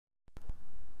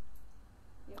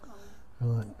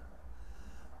Right.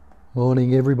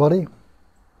 Morning, everybody.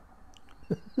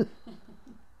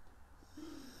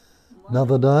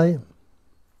 Another day.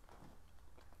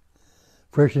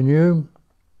 Fresh and new.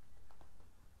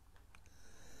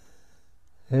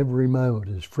 Every moment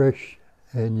is fresh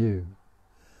and new.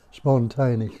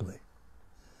 Spontaneously.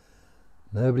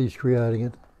 Nobody's creating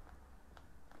it.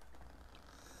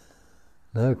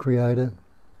 No creator.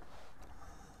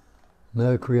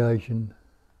 No creation.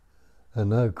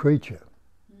 And no creature.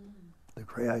 The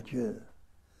creature.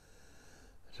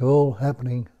 It's all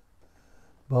happening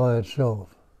by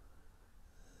itself.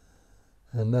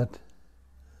 And that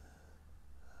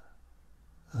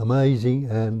amazing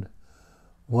and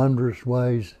wondrous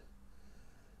ways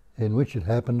in which it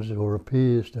happens or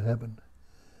appears to happen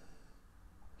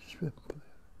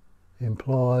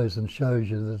implies and shows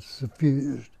you that it's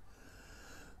suffused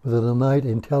with an innate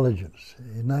intelligence,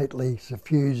 innately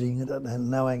suffusing it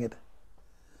and knowing it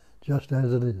just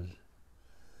as it is.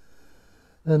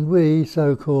 And we,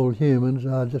 so-called humans,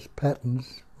 are just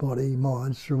patterns, body,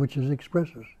 minds, through which it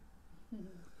expresses.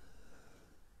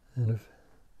 And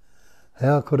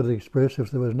how could it express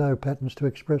if there was no patterns to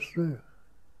express through?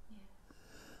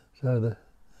 So,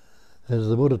 as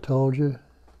the Buddha told you,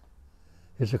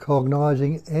 it's a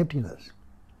cognizing emptiness.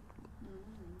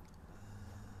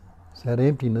 It's that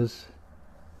emptiness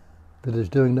that is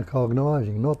doing the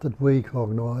cognizing, not that we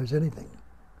cognize anything.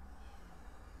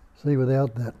 See,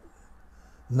 without that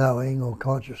knowing or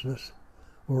consciousness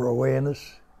or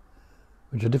awareness,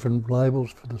 which are different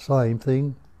labels for the same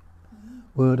thing,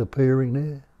 weren't appearing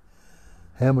there,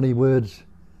 how many words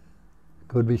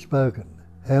could be spoken?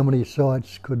 How many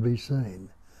sights could be seen?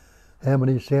 How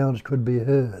many sounds could be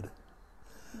heard?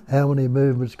 How many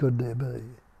movements could there be?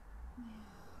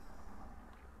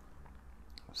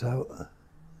 So,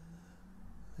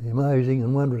 the amazing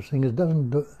and wondrous thing is it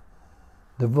doesn't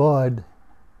divide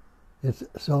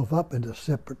itself up into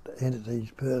separate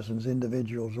entities, persons,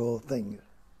 individuals, or things.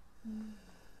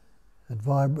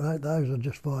 Those are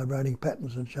just vibrating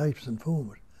patterns and shapes and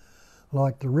forms.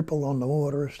 Like the ripple on the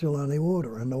water is still only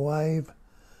water, and the wave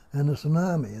and the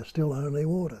tsunami are still only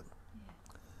water.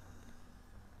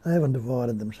 They haven't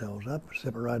divided themselves up,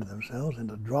 separated themselves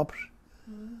into drops.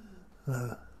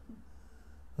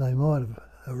 They might have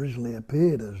originally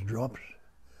appeared as drops,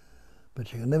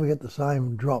 but you can never get the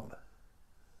same drop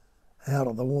out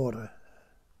of the water,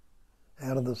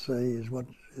 out of the sea as what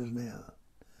is now.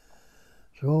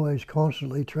 It's always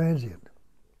constantly transient.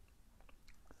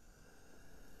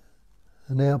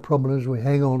 And our problem is we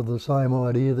hang on to the same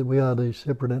idea that we are these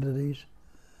separate entities,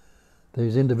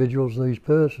 these individuals, these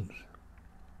persons.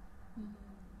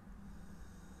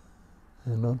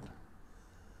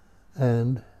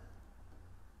 And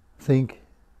think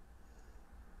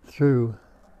through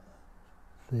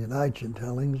the ancient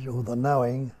tellings or the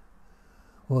knowing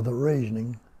or the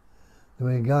reasoning that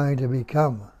we're going to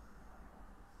become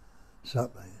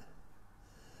something.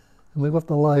 And we've got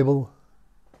the label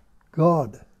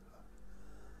God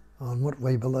on what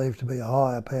we believe to be a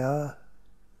higher power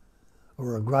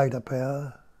or a greater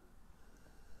power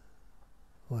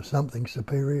or something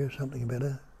superior, something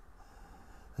better.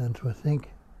 And to think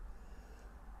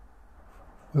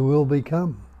we will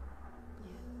become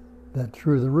that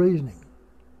through the reasoning.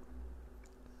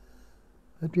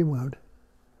 But you won't.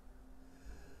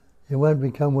 You won't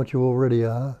become what you already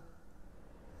are.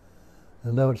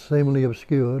 And though it's seemingly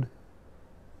obscured,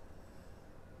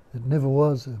 it never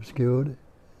was obscured.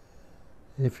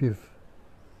 If you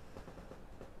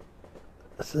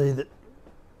see that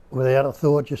without a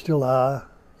thought you still are,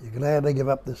 you can hardly give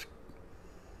up this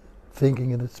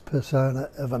thinking in its persona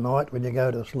of a night when you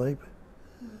go to sleep.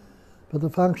 But the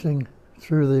functioning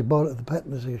through the body, the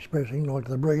pattern is expressing, like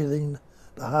the breathing,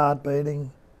 the heart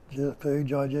beating, food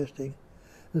digesting,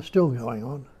 is still going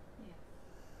on.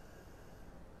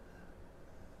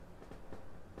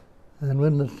 And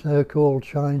when the so-called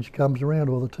change comes around,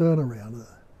 or the turnaround,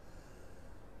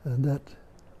 and that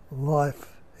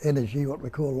life energy, what we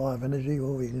call life energy,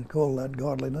 or we can call that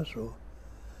godliness, or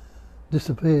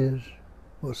disappears,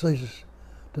 or ceases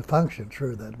to function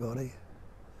through that body,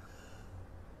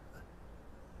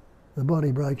 the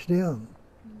body breaks down.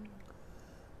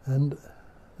 And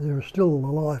there is still the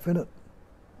life in it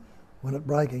when it's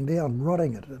breaking down,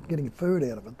 rotting it, and getting food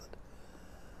out of it,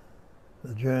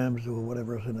 the germs or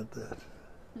whatever is in it.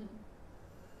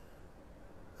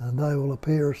 And they will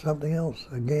appear as something else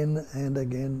again and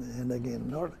again and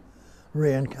again, not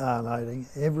reincarnating.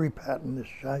 Every pattern, this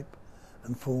shape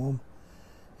and form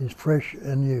is fresh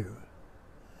and new.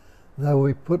 Though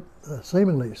we put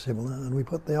seemingly similar, and we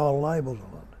put the old labels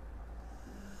on it.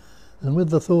 And with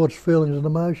the thoughts, feelings and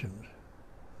emotions,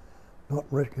 not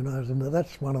recognising that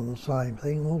that's one and the same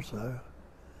thing also.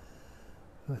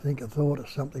 I think a thought is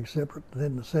something separate,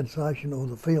 then the sensation or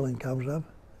the feeling comes up,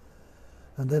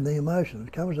 and then the emotion.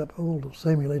 It comes up all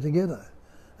seemingly together,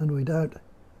 and we don't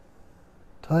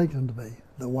take them to be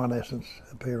the one essence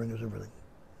appearing as everything.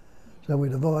 So we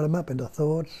divide them up into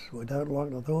thoughts. We don't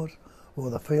like the thoughts, or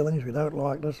the feelings. We don't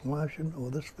like this emotion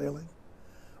or this feeling,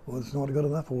 or it's not good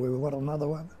enough, or we want another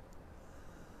one.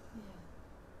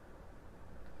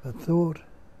 But thought,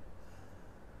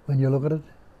 when you look at it,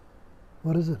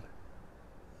 what is it?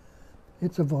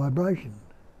 It's a vibration.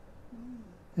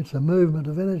 It's a movement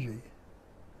of energy,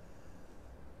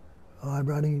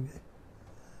 vibrating,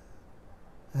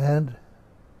 and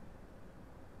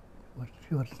what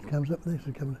comes up next?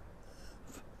 It comes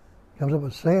up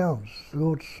with sounds.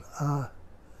 Thoughts are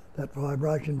that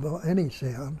vibration. Any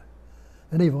sound,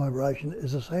 any vibration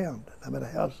is a sound, no matter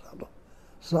how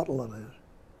subtle it is.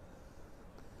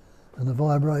 And the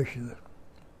vibration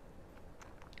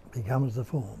becomes the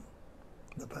form,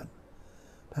 the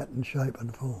pattern, shape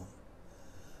and form.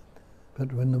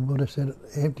 But when the Buddha said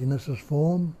emptiness is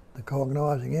form, the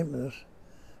cognising emptiness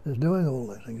is doing all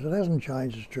these things. It hasn't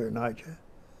changed its true nature.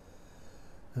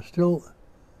 It's still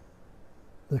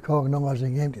the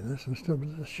cognising emptiness, and still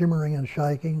the shimmering and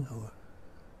shaking, or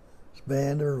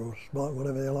spander or spot,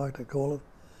 whatever they like to call it,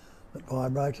 that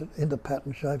vibrates it into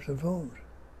pattern, shapes and forms.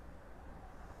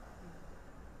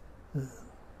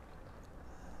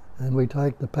 And we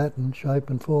take the pattern, shape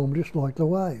and form just like the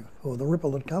wave, or the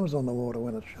ripple that comes on the water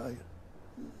when it's shaken.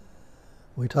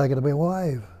 We take it to be a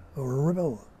wave or a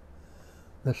ripple.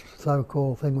 This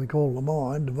so-called thing we call the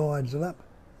mind divides it up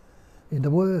into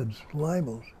words,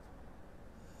 labels.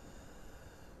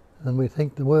 And we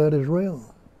think the word is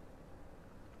real.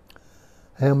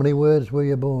 How many words were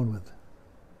you born with?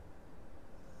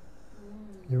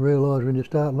 You realise when you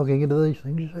start looking into these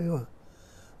things, you say, oh,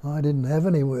 I didn't have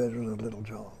any words as a little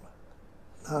child.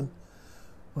 None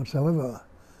whatsoever.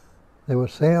 There were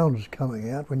sounds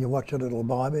coming out when you watch a little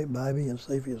baby and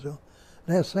see for yourself.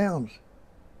 It has sounds,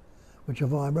 which are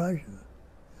vibration.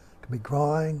 It can be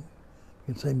crying, it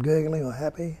can seem gurgling or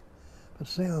happy, but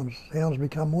sounds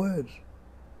become words.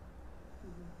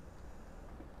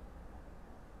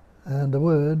 And the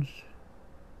words,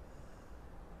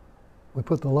 we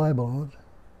put the label on it: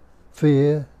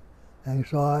 fear,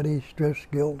 anxiety, stress,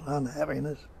 guilt,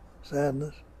 unhappiness,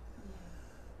 sadness.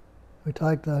 We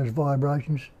take those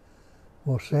vibrations,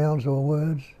 or sounds or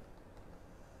words,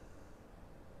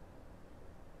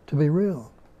 to be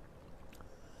real.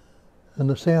 And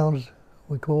the sounds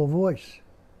we call voice,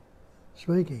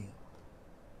 speaking.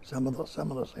 Some of the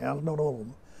sounds, not all of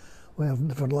them. We have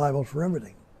different labels for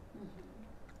everything.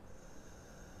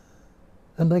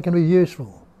 And they can be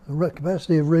useful. The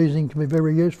capacity of reasoning can be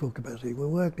very useful capacity. We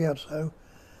worked out so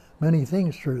many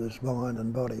things through this mind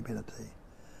and body ability.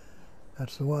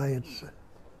 That's the way it's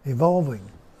evolving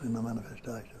in the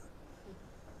manifestation.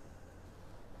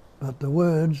 But the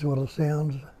words or the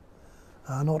sounds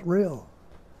are not real.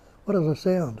 What is a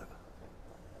sound?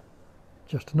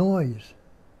 Just noise.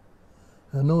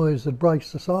 A noise that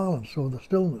breaks the silence or the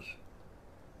stillness.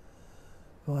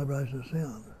 Vibration of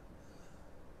sound.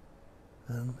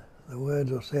 And the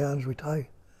words or sounds we take,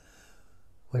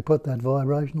 we put that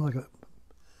vibration like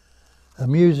a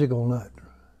musical note.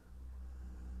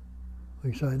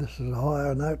 We say this is a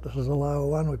higher note, this is a lower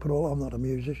one. I'm not a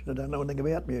musician, I don't know anything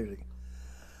about music.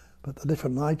 But the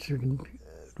different notes,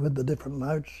 with the different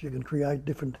notes, you can create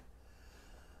different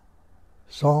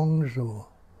songs or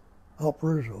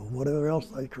operas or whatever else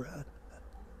they create.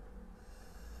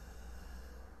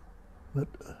 But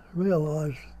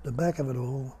realise the back of it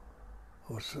all,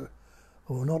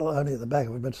 or not only at the back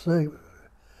of it, but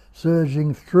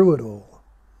surging through it all,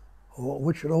 or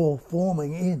which it all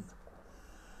forming in.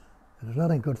 There's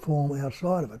nothing could form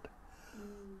outside of it.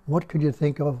 What could you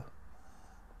think of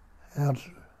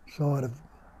outside of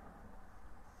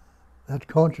that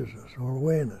consciousness or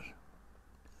awareness?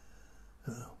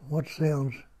 What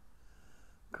sounds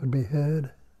could be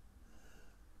heard?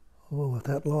 Well, if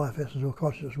that life essence or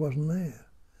consciousness wasn't there.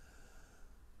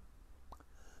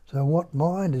 So what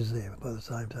mind is there by the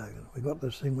same token? We've got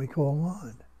this thing we call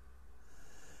mind.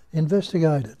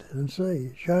 Investigate it and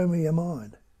see. Show me your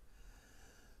mind.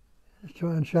 Just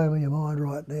try and show me your mind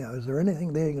right now. Is there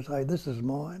anything there you can say, this is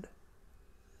mind?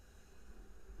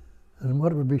 And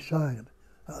what it would be saying?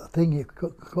 A thing you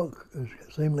is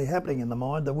seemingly happening in the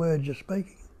mind, the words you're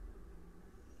speaking.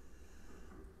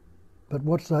 But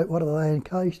what are they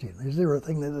encased in? Is there a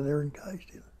thing that they're encased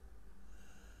in?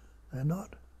 They're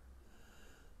not.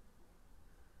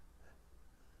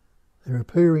 They're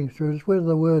appearing through. Where do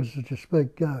the words that you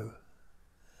speak go?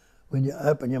 when you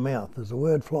open your mouth, does the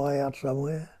word fly out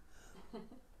somewhere?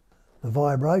 The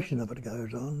vibration of it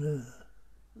goes on.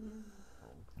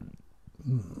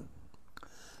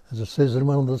 As it says in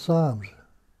one of the Psalms,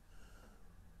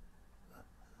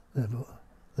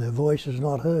 their voice is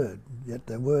not heard, yet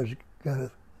their words go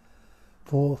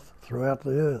forth throughout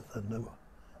the earth and the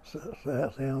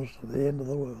sounds to the end of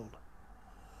the world.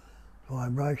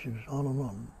 Vibrations on and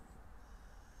on.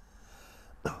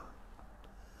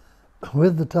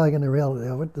 With the taking the reality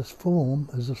of it, this form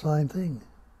is the same thing.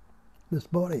 This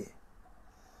body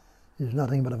is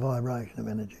nothing but a vibration of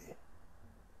energy.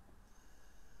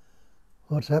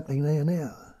 What's happening there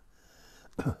now?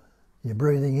 You're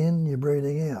breathing in, you're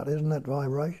breathing out. Isn't that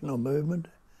vibration or movement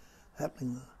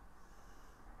happening?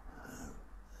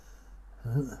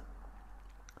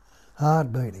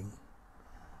 Heart beating,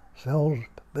 cells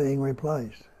being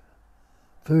replaced,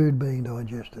 food being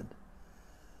digested.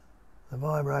 The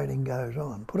vibrating goes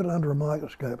on. Put it under a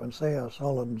microscope and see how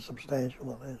solid and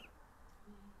substantial it is.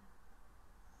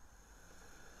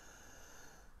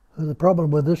 The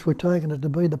problem with this, we're taking it to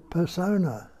be the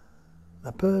persona,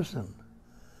 the person,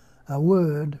 a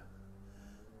word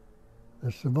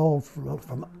that's evolved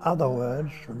from other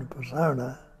words, from the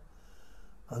persona.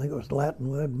 I think it was the Latin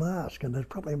word mask, and there's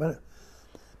probably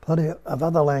plenty of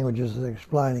other languages that are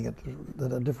explaining it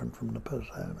that are different from the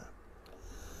persona.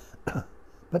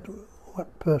 But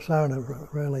what persona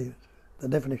really, the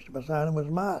definition of persona was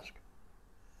mask.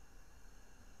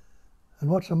 And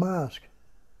what's a mask?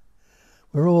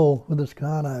 We're all, with this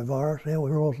coronavirus now,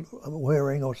 we're all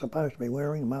wearing, or supposed to be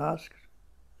wearing, masks.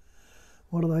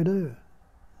 What do?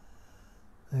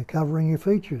 They're covering your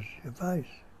features, your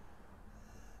face,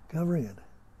 covering it.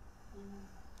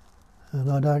 And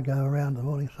I don't go around in the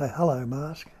morning and say, hello,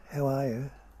 mask, how are you?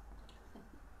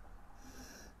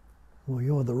 Well,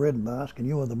 you're the red mask and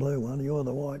you're the blue one, you're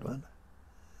the white one.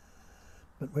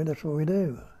 But that's what we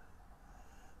do.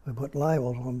 We put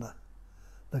labels on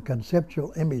the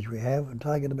conceptual image we have and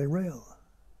take it to be real.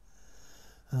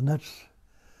 And that's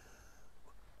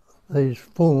these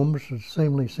forms that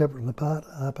seemingly separate and apart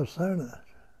are personas.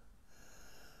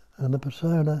 And the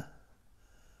persona,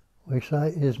 we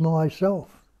say, is myself.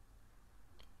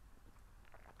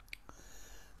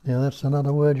 Now that's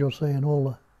another word you'll see in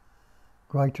all the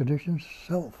great traditions,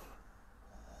 self.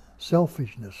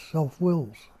 Selfishness,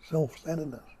 self-wills,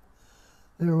 self-centeredness.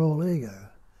 They're all ego.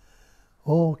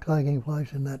 All taking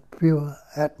place in that pure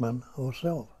Atman or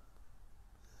self.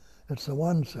 It's the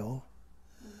one self,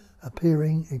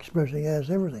 appearing, expressing as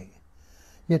everything.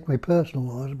 Yet we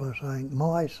personalise by saying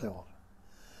myself.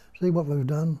 See what we've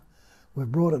done?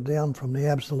 We've brought it down from the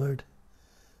absolute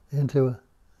into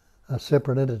a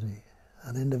separate entity,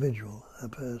 an individual, a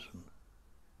person.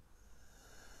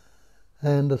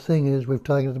 And the thing is, we've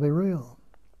taken it to be real.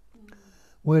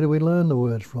 Where do we learn the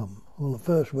words from? Well, the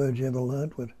first words you ever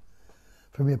learnt were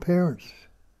from your parents.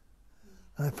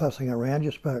 No fussing around,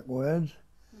 you spoke words.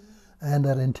 And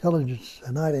that intelligence,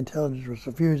 innate intelligence, was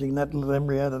suffusing that little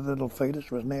embryo, that little fetus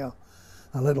was now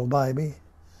a little baby,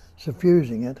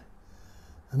 suffusing it.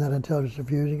 And that intelligence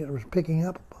suffusing it was picking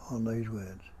up on these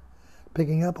words,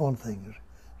 picking up on things.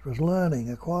 It was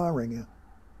learning, acquiring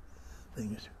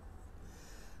things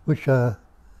which are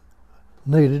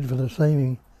needed for the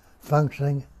seeming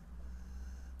functioning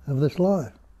of this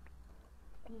life.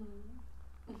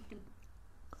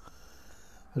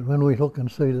 But when we look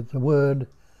and see that the word,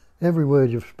 every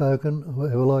word you've spoken, or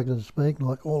ever likely to speak,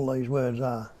 like all these words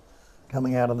are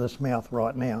coming out of this mouth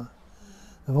right now,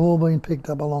 have all been picked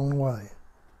up along the way.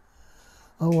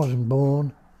 I wasn't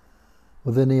born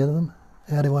with any of them.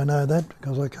 How do I know that?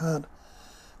 Because I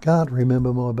can't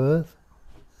remember my birth,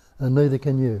 and neither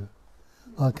can you.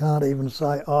 I can't even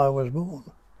say I was born.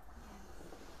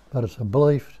 But it's a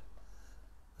belief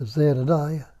that's there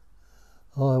today.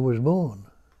 I was born.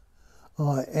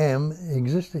 I am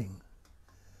existing.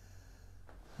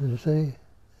 And you see,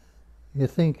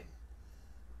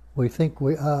 we think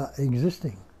we are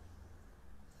existing.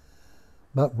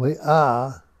 But we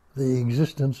are the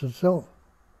existence itself.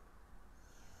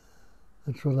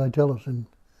 That's what they tell us in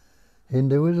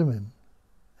Hinduism,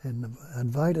 in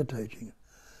Advaita teaching.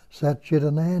 Sat Chit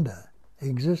Ananda,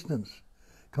 existence,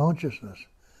 consciousness,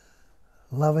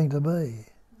 loving to be.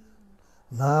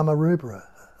 Nama Rupa,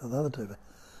 the other two.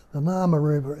 The Nama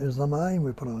Rupa is the name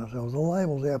we put on ourselves, the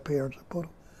labels our parents have put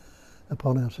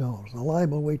upon ourselves, the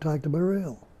label we take to be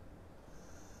real.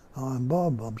 I'm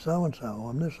Bob, I'm so-and-so,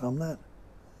 I'm this, I'm that.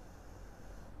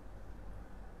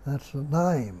 That's the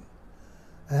name.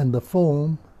 And the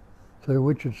form through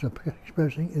which it's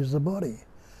expressing is the body.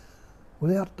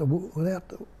 Without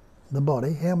the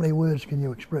body, how many words can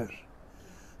you express?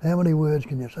 How many words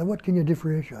can you say? What can you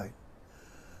differentiate?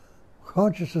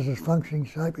 Consciousness is functioning,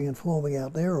 shaping and forming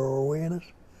out there, or awareness,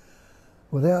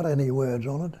 without any words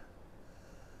on it.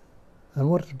 And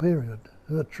what's the period?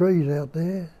 There are trees out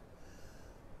there,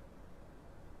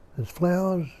 there's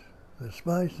flowers, there's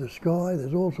space, there's sky,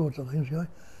 there's all sorts of things going.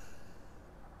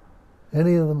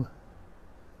 Any of them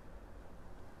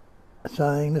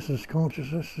saying this is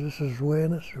consciousness, this is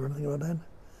awareness, or anything like that.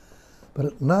 But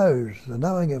it knows, the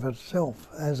knowing of itself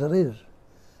as it is.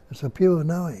 It's a pure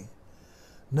knowing.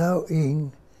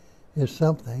 Knowing is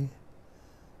something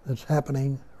that's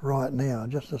happening right now,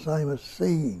 just the same as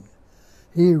seeing,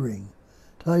 hearing,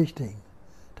 tasting,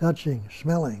 touching,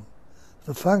 smelling.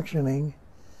 The functioning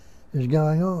is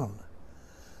going on.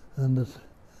 And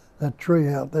that tree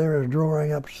out there is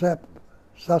drawing up sap,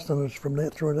 sustenance from there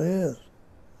through the earth,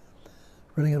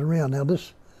 spreading it around. Now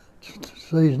this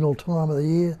seasonal time of the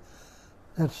year,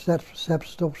 that sap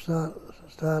stops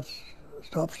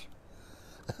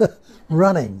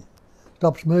running,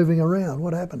 stops moving around.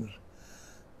 What happens?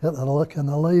 Can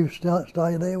the leaves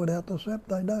stay there without the sap?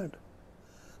 They don't.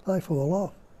 They fall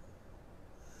off.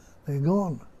 They're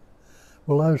gone.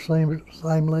 Will those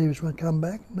same leaves come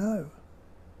back? No.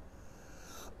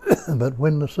 But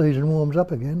when the season warms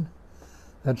up again,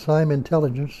 that same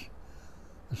intelligence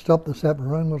to stop the sap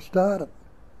run will start it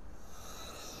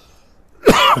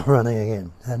running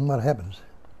again. And what happens?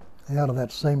 Out of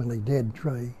that seemingly dead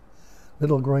tree,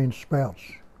 little green sprouts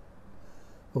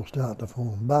will start to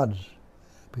form, buds,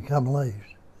 become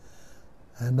leaves.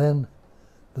 And then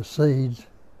the seeds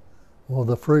or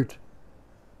the fruit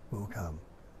will come.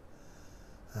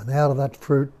 And out of that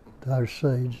fruit, those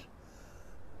seeds,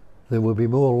 there will be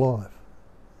more life.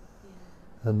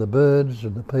 And the birds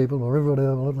and the people, or everybody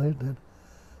will eat that.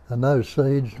 And those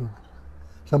seeds,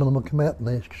 some of them will come out in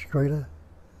the excreta,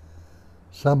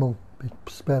 some will be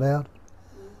spat out,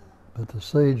 but the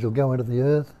seeds will go into the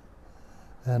earth,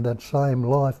 and that same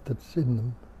life that's in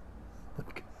them, that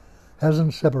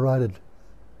hasn't separated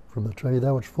from the tree,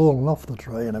 though it's fallen off the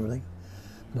tree and everything,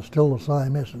 but still the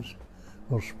same essence,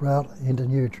 will sprout into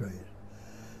new trees.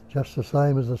 Just the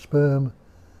same as the sperm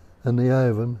and the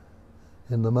ovum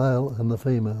in the male and the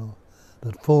female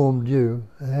that formed you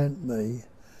and me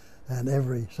and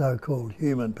every so-called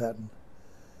human pattern.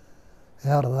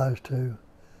 Out of those two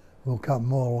will come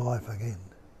more life again.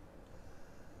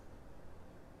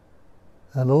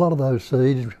 And a lot of those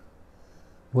seeds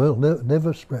will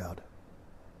never sprout.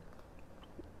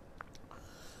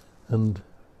 And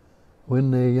when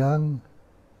they're young,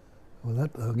 well,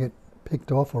 they'll get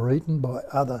picked off or eaten by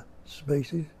other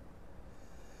species.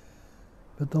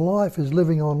 But the life is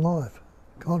living on life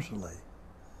constantly.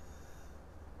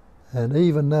 And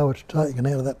even though it's taken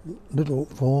out of that little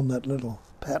form, that little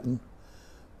pattern,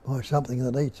 by something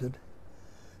that eats it,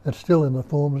 it's still in the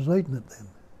form as eating it then.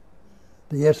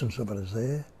 The essence of it is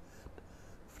there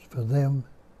for them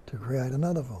to create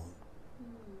another form.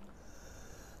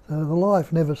 So the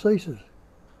life never ceases.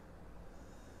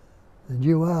 And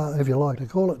you are, if you like to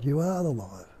call it, you are the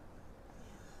life.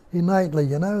 Innately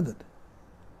you know that.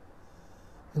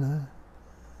 You know.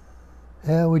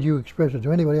 How would you express it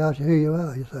to anybody asks you who you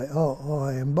are? You say, oh,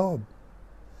 I am Bob.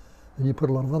 And you put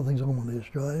a lot of other things on the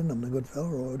Australian, I'm the good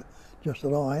fellow, or just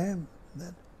that I am.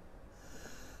 That.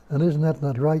 And isn't that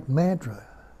the great mantra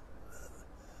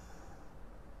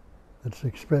that's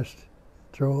expressed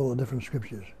through all the different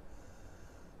scriptures?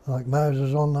 Like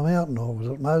Moses on the mountain, or was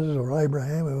it Moses or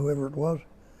Abraham, or whoever it was?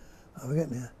 I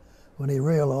forget now. When he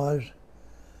realised,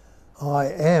 I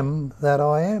am that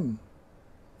I am.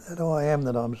 That I am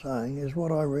that I'm saying is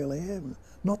what I really am.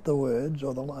 Not the words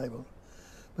or the labels,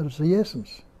 but it's the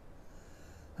essence.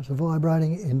 It's a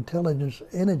vibrating intelligence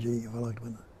energy, if I like to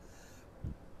put it.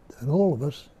 And all of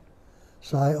us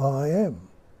say, I am.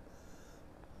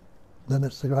 Then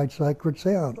it's the great sacred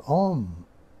sound, Om.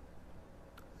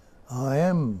 I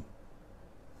am,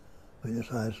 when you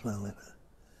say it slowly.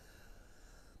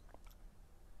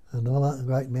 And the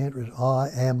great mantra is, I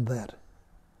am that.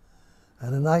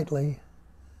 And innately,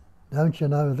 don't you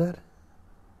know that?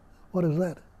 What is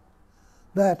that?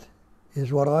 That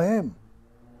is what I am.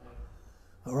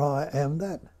 Or I am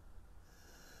that.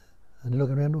 And you look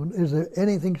around, is there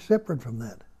anything separate from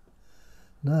that?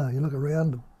 No, you look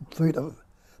around, the feet of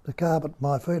the carpet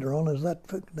my feet are on is that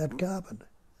carpet.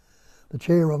 The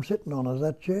chair I'm sitting on is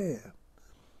that chair.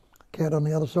 Cat on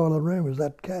the other side of the room is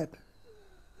that cat.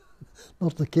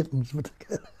 Not the kittens, but the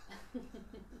cat.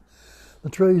 The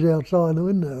trees outside the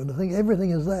window, and I think everything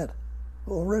is that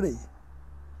already.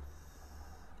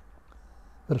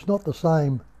 But it's not the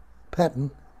same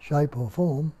pattern, shape or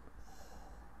form,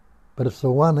 but it's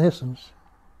the one essence.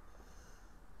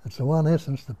 It's the one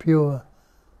essence, the pure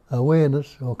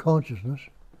awareness or consciousness.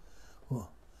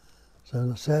 So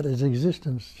the Sat is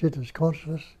existence, Chit is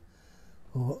consciousness,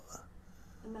 or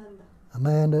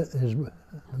Amanda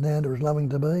is loving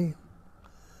to be.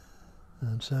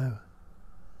 And so,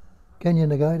 can you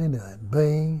negate into that?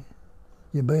 Being,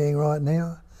 you're being right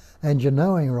now, and you're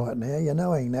knowing right now, you're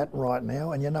knowing that right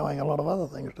now, and you're knowing a lot of other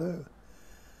things too.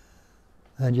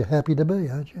 And you're happy to be,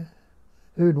 aren't you?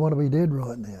 Who'd want to be dead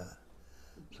right now?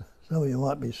 Some of you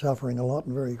might be suffering a lot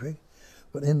and very quick,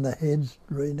 but in the heads,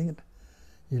 reading it,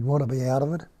 you'd want to be out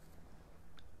of it.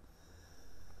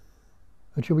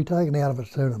 But you'll be taken out of it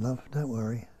soon enough, don't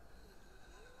worry.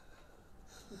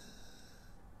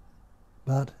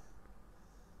 But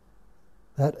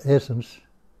that essence,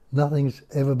 nothing's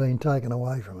ever been taken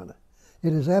away from it.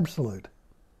 It is absolute.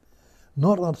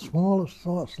 Not the smallest,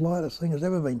 slightest thing has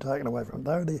ever been taken away from it.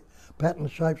 Though the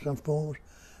patterns, shapes and forms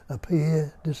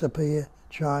appear, disappear,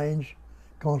 change,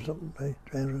 constantly,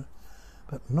 transient,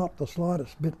 but not the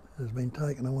slightest bit has been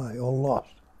taken away or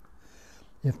lost.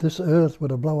 If this earth were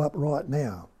to blow up right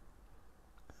now,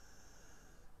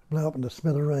 blow up into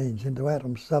smithereens, into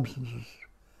atom substances,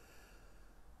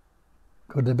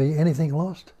 could there be anything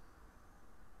lost?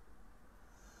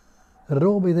 It'd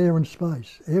all be there in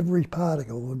space. Every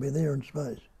particle would be there in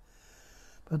space.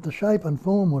 But the shape and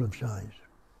form would have changed.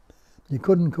 You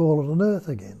couldn't call it an earth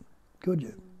again, could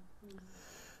you?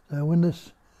 So when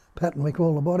this pattern we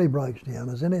call the body breaks down,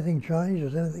 has anything changed?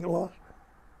 Has anything lost?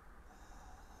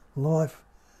 Life,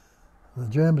 the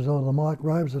germs or the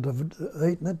microbes that have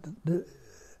eaten it,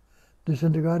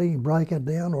 disintegrating, break it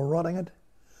down or rotting it,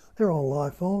 they're all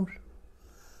life forms.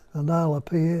 And they'll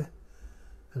appear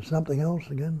as something else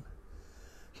again.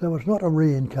 So it's not a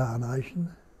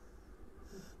reincarnation.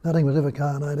 Nothing was ever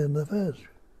incarnated in the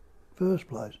first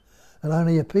place. It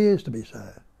only appears to be so.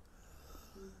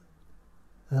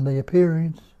 And the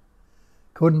appearance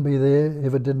couldn't be there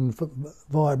if it didn't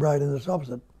vibrate in its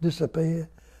opposite. Disappear,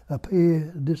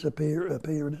 appear, disappear,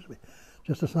 appear, disappear.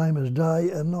 Just the same as day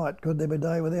and night. Could there be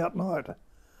day without night?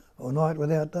 Or night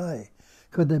without day?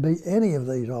 Could there be any of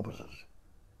these opposites?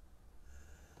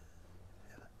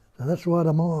 And that's why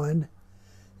the mind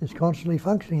is constantly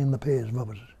functioning in the pairs of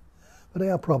opposites. But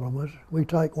our problem was we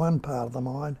take one part of the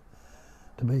mind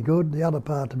to be good, the other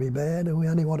part to be bad, and we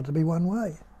only want it to be one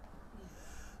way.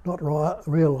 Not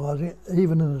realising,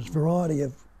 even in its variety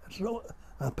of it's not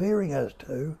appearing as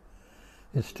two,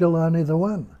 it's still only the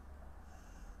one.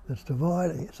 It's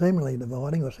dividing, seemingly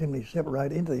dividing or seemingly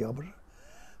separate into the opposite,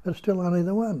 but it's still only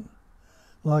the one.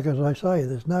 Like as I say,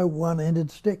 there's no one-ended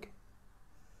stick.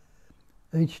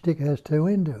 Each stick has two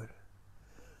ends to it.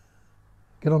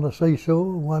 Get on a seesaw,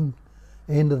 one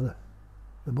end of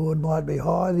the board might be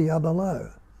high, the other low.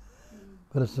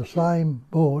 But it's the same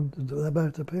board that they're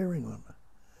both appearing on.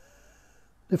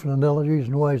 Different analogies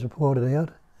and ways are pointed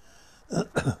out.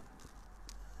 But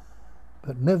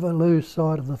never lose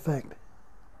sight of the fact.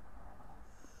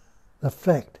 The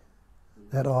fact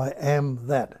that I am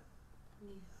that.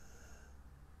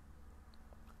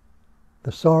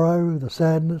 The sorrow, the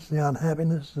sadness, the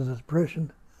unhappiness, the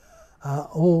depression are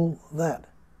all that.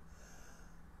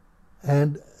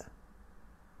 And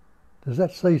does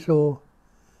that seesaw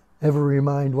ever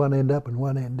remain one end up and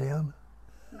one end down?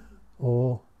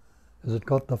 Or has it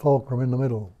got the fulcrum in the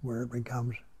middle where it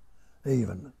becomes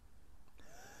even?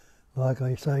 Like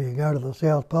I say, you go to the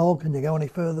South Pole, can you go any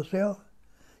further south?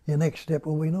 Your next step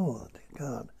will be north. You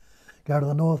can't. Go to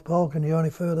the North Pole, can you go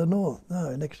any further north? No,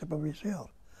 your next step will be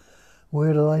south.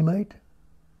 Where do they meet?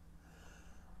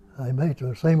 They meet,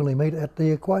 or seemingly meet, at the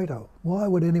equator. Why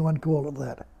would anyone call it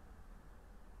that?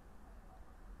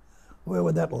 Where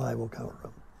would that label come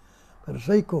from? But it's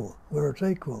equal, where it's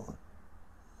equal.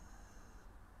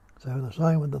 So the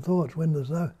same with the thoughts. When there's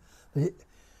no, you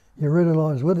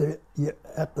realise whether you're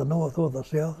at the north or the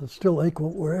south, it's still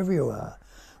equal wherever you are.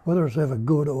 Whether it's ever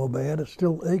good or bad, it's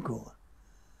still equal.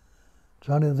 It's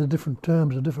only the different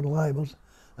terms, the different labels,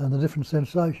 and the different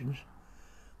sensations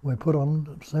we put on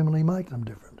that seemingly make them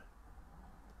different.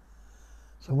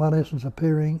 So one essence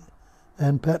appearing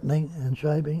and patterning and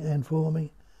shaping and forming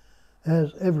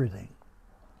as everything.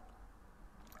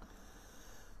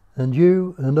 And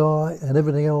you and I and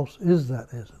everything else is that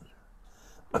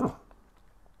essence.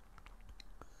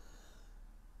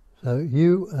 So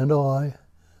you and I,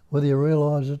 whether you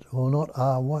realise it or not,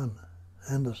 are one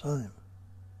and the same.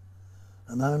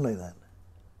 And only that.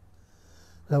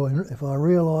 So if I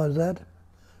realise that,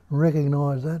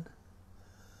 recognise that,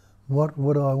 what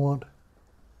would I want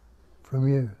from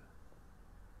you?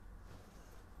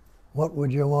 What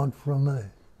would you want from me?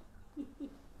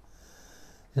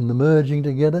 In the merging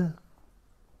together,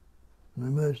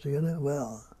 and we merge together,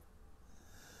 well,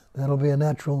 that'll be a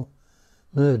natural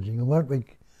merging. It won't be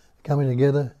coming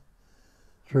together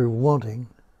through wanting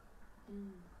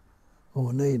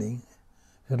or needing.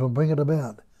 It'll bring it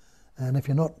about. And if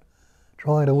you're not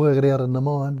trying to work it out in the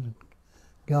mind,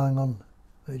 going on,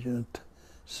 you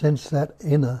sense that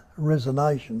inner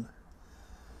resonation,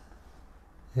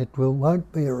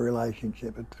 won't be a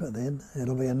relationship then.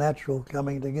 It'll be a natural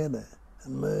coming together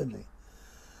and merging.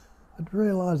 But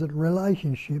realise that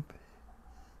relationship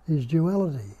is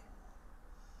duality,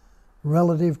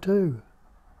 relative to.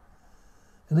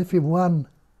 And if you're one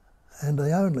and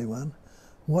the only one,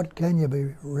 what can you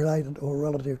be related or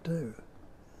relative to?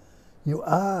 You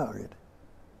are it.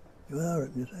 You are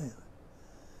it yourself.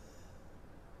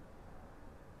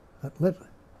 But let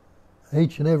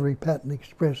each and every pattern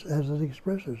express as it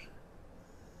expresses.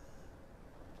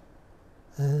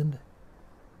 And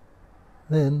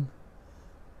then,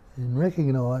 and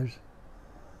recognise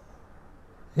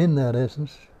in that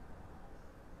essence,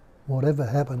 whatever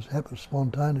happens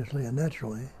spontaneously and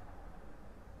naturally.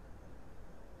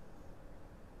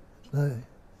 So,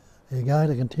 are you going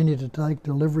to continue to take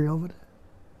delivery of it,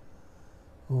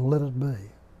 or let it be?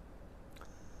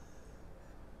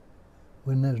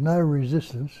 When there's no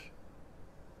resistance,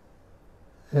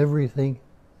 everything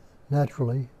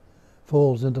naturally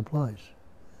falls into place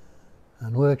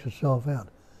and works itself out.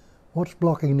 What's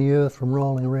blocking the Earth from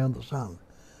rolling around the sun?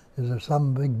 Is there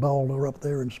some big boulder up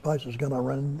there in space that's going to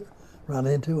run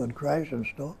into and crash and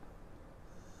stop?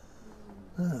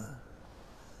 No.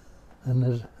 And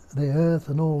there's the Earth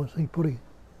and all this thing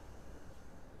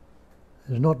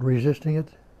is not resisting it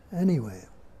anywhere.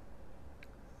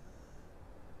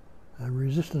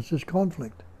 Resistance is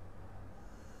conflict.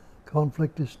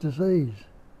 Conflict is disease.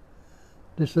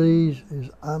 Disease is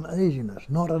uneasiness,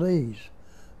 not at ease,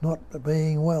 not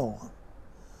being well.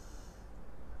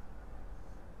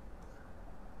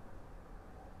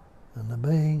 And the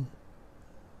being,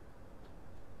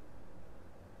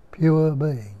 pure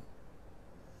being,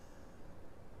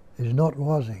 is not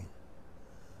wasing,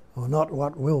 or not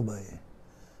what will be.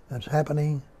 It's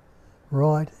happening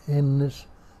right in this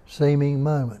seeming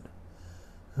moment.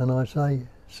 And I say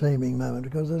seeming moment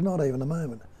because there's not even a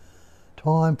moment.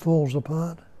 Time falls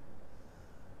apart.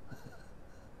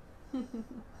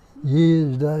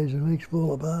 Years, days and weeks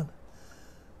fall apart.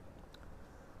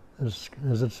 As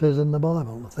it says in the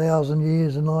Bible, 1,000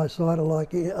 years in thy sight are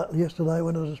like yesterday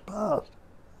when it is past,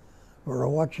 or a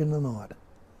watch in the night.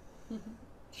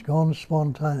 It's gone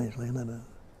spontaneously,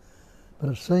 but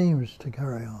it seems to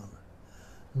carry on,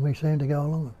 and we seem to go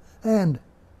along. And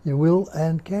you will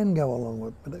and can go along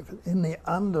with it, but if in the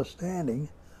understanding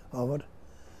of it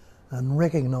and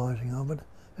recognising of it,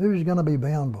 who's going to be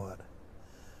bound by it?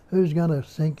 Who's going to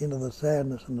sink into the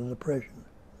sadness and the depression?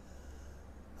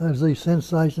 As these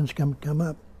sensations come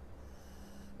up.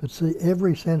 But see,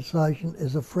 every sensation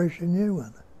is a fresh and new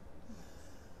one.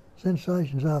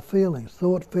 Sensations are feelings,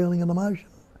 thought, feeling and emotion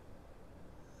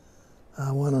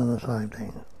are one and the same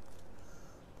thing.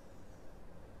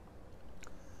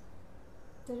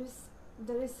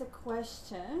 There is a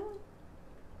question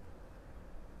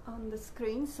on the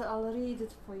screen, so I'll read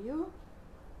it for you.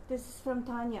 This is from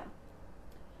Tanya.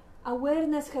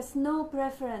 Awareness has no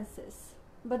preferences,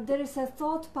 but there is a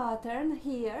thought pattern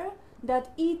here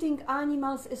that eating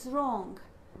animals is wrong,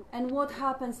 and what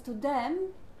happens to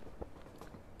them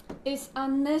is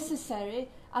unnecessary,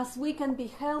 as we can be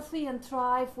healthy and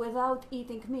thrive without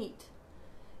eating meat.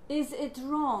 Is it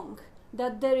wrong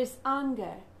that there is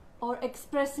anger or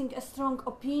expressing a strong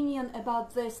opinion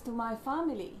about this to my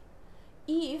family?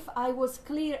 If I was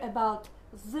clear about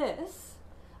this,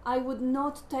 I would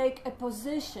not take a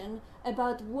position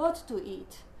about what to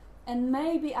eat, and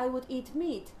maybe I would eat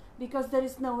meat because there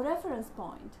is no reference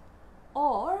point.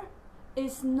 Or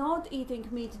is not eating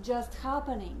meat just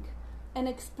happening, and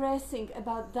expressing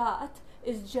about that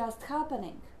is just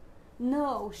happening?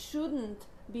 No, shouldn't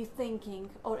be thinking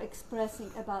or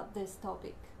expressing about this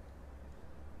topic.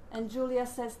 And Julia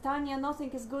says, Tanya,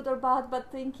 nothing is good or bad,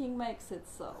 but thinking makes it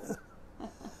so.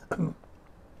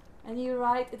 And you're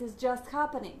right, it is just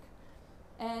happening.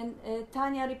 And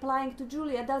Tanya replying to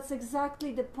Julia, that's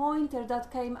exactly the pointer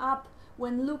that came up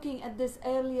when looking at this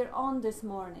earlier on this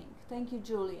morning. Thank you,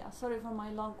 Julia. Sorry for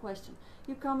my long question.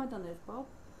 You comment on this, Bob?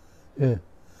 Yeah.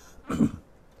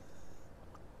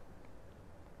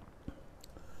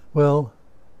 Well,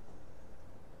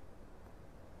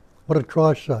 what did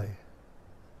Christ say?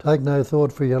 Take no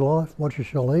thought for your life, what you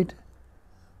shall eat,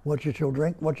 what you shall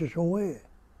drink, what you shall wear.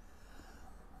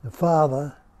 The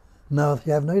Father knoweth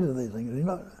you have need of these things. You're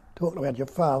not talking about your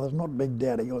Father, it's not Big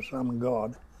Daddy or some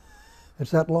God.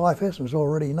 It's that life essence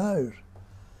already knows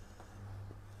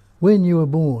When you were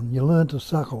born, you learned to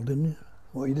suckle, didn't you?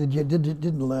 Well, you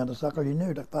didn't learn to suckle. You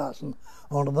knew to fasten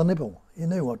onto the nipple. You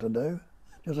knew what to do,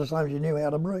 just the same as you knew how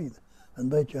to breathe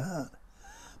and beat your heart.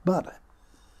 But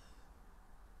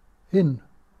in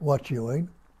what you eat,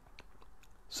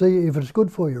 see if it's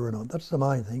good for you or not. That's the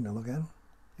main thing to look at.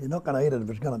 You're not going to eat it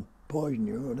if it's going to poison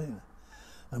you, are you?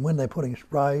 And when they're putting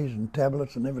sprays and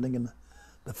tablets and everything in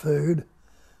the food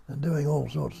and doing all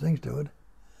sorts of things to it,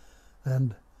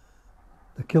 and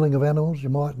the killing of animals you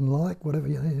mightn't like, whatever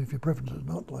if your preference is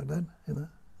not like that, you know.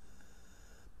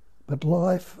 But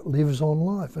life lives on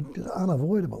life. It's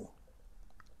unavoidable.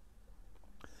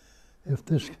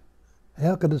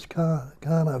 How could this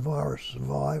carnovirus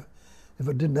survive if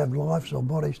it didn't have lives or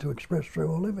bodies to express through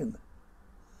or live in?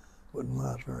 Wouldn't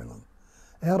last very long.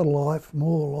 Out of life,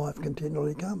 more life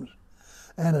continually comes.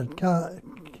 And it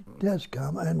does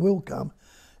come and will come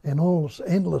in all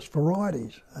endless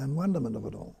varieties and wonderment of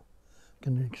it all.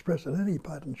 Can express in any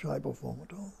pattern, shape or form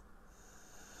at all.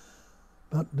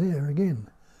 But there again,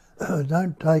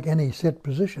 don't take any set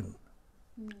position.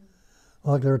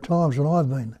 Like there are times when I've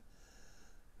been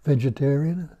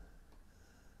vegetarian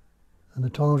and the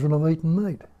times when I've eaten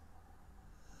meat.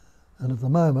 And at the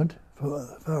moment,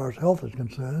 as far as health is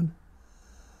concerned,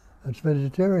 it's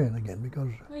vegetarian again because...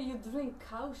 Well, you drink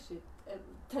cow shit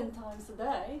 10 times a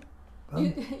day.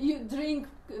 Pardon? You drink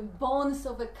bones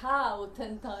of a cow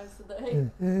 10 times a day.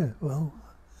 Yeah, well,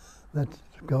 that's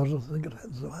because I think it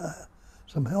has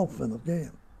some health in it,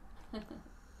 yeah.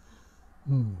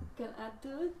 Can add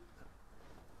to it?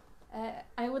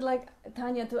 I would like,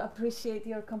 Tanya, to appreciate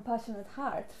your compassionate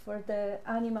heart for the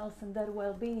animals and their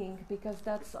well-being, because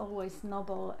that's always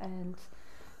noble, and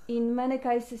in many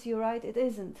cases, you're right, it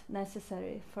isn't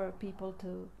necessary for people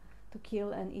to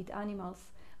kill and eat animals.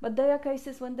 But there are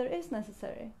cases when there is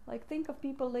necessary. Like think of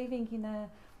people living in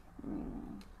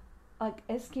like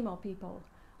Eskimo people,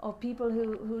 or people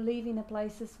who live in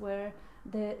places where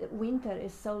the winter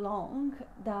is so long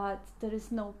that there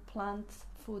is no plant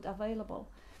food available.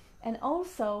 And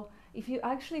also, if you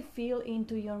actually feel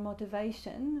into your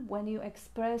motivation when you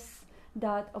express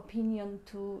that opinion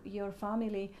to your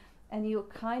family, and you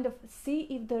kind of see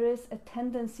if there is a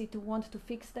tendency to want to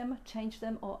fix them, change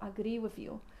them, or agree with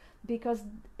you, because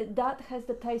that has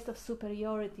the taste of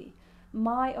superiority.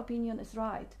 My opinion is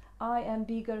right. I am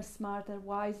bigger, smarter,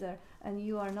 wiser, and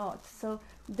you are not. So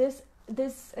this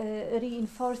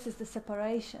reinforces the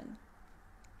separation,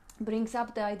 brings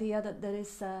up the idea that there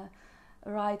is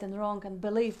right and wrong, and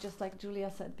belief, just like Julia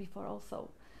said before also.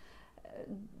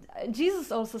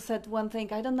 Jesus also said one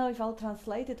thing, I don't know if I'll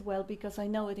translate it well because I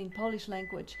know it in Polish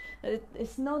language.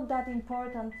 It's not that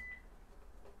important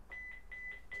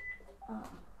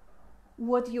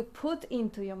what you put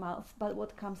into your mouth, but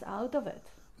what comes out of it.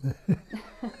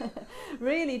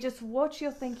 Really, just watch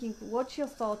your thinking, watch your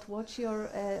thought, watch your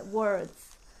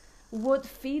words. What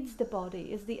feeds the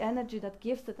body is the energy that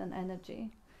gives it an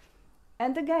energy.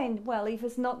 And again, well, if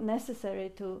it's not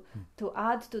necessary to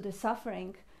add to the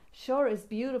suffering, sure, it's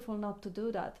beautiful not to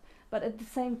do that. But at the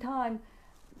same time,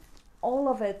 all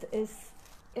of it is,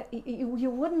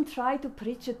 you wouldn't try to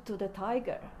preach it to the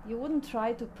tiger. You wouldn't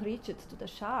try to preach it to the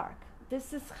shark.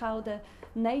 This is how the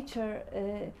nature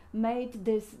made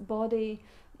this body,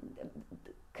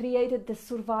 created the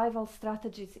survival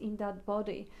strategies in that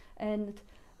body. And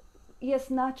yes,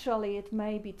 naturally it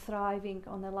may be thriving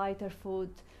on a lighter food,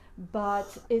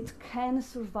 but it can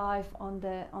survive on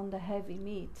the heavy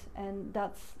meat, and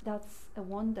that's a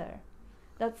wonder.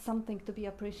 That's something to be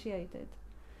appreciated.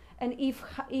 And if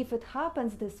it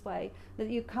happens this way, that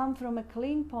you come from a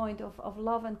clean point of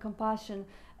love and compassion,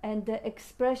 and the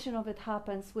expression of it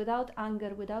happens without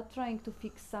anger, without trying to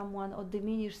fix someone or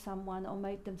diminish someone or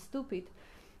make them stupid,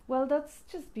 well, that's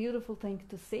just beautiful thing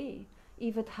to see.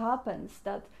 If it happens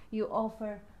that you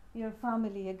offer your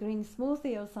family a green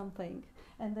smoothie or something,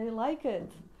 and they like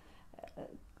it,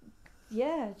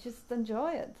 yeah, just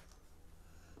enjoy it.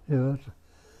 Yeah,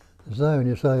 it's so when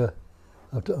you say,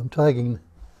 I'm taking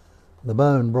the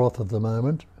bone broth at the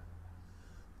moment,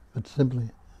 it's simply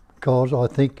because I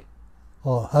think,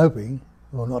 or hoping,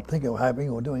 or not thinking or hoping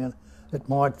or doing it, it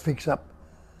might fix up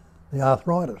the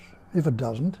arthritis. If it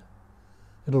doesn't,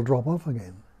 it'll drop off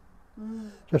again.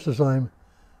 Just the same,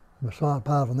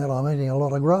 apart from that, I'm eating a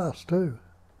lot of grass too.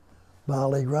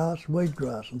 Barley grass, wheat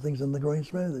grass, and things in the green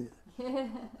smoothie. Yeah.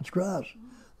 It's grass.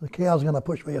 The cow's going to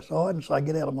push me aside and say,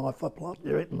 get out of my footplot,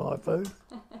 you're eating my food.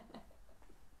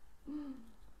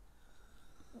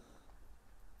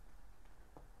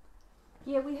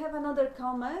 Yeah, we have another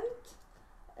comment.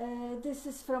 This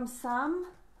is from Sam.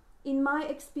 In my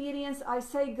experience, I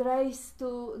say grace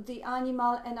to the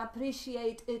animal and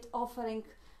appreciate it offering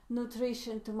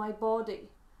nutrition to my body.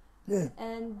 Yeah.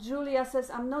 And Julia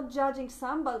says, I'm not judging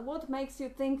Sam, but what makes you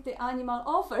think the animal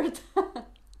offered?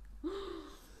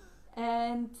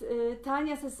 And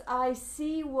Tanya says, I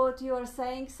see what you are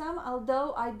saying, Sam,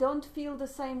 although I don't feel the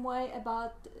same way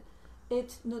about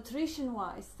it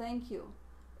nutrition-wise. Thank you.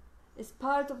 It's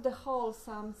part of the whole,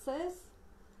 Sam says.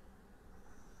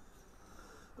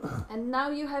 And now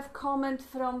you have comment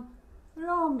from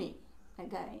Romy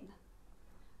again.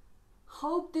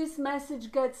 Hope this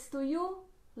message gets to you.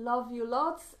 Love you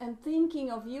lots and thinking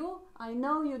of you. I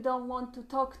know you don't want to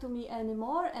talk to me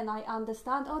anymore and I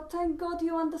understand. Oh, thank God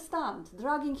you understand.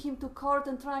 Dragging him to court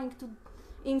and trying to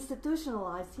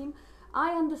institutionalize him.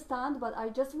 I understand, but I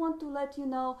just want to let you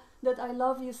know that I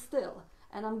love you still.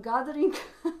 And I'm gathering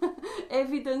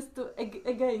evidence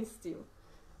against you.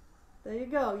 There you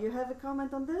go. You have a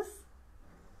comment on this?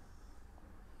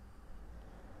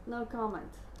 No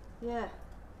comment. Yeah.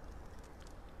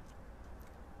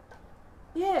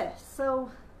 Yeah, so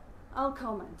I'll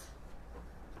comment.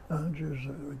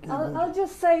 I'll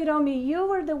just say, Romy, you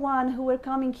were the one who were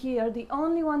coming here, the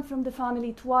only one from the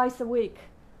family twice a week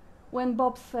when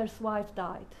Bob's first wife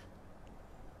died.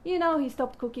 You know he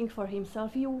stopped cooking for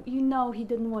himself. You know he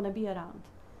didn't want to be around.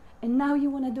 And now you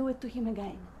want to do it to him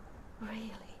again.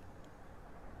 Really?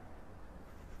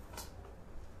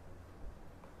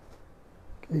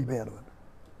 Keep out of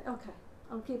it. Okay,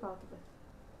 I'll keep out of it.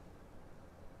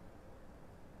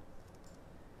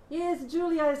 Yes,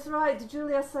 Julia is right.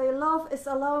 Julia say love is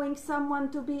allowing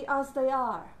someone to be as they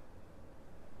are.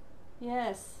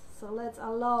 Yes, so let's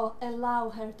allow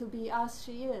her to be as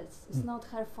she is. It's not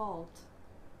her fault.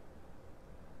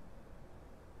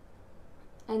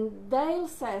 And Dale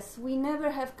says we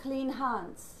never have clean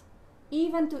hands.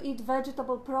 Even to eat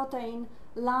vegetable protein,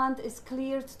 land is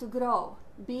cleared to grow.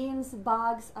 Beans,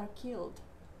 bugs are killed.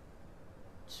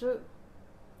 True.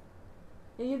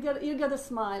 You gotta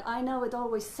smile. I know it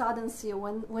always saddens you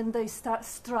when they start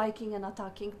striking and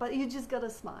attacking, but you just gotta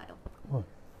smile. What?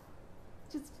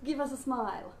 Just give us a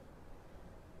smile.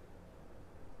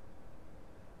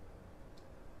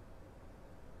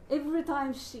 Every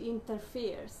time she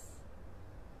interferes,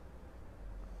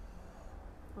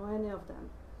 or any of them.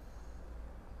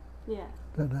 Yeah.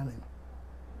 Don't let him.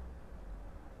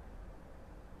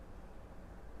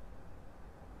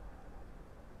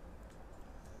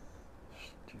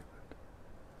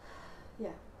 Yeah.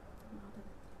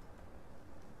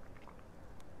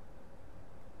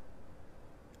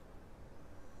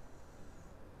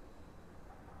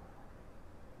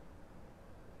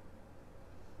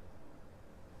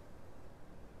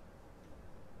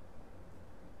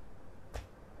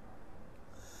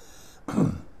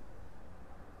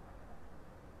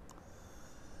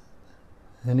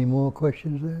 Any more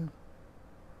questions there?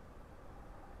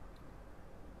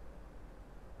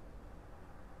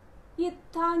 Yeah,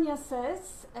 Tanya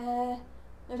says,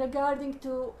 regarding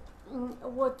to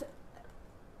what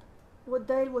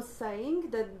Dale was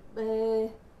saying, that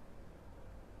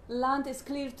land is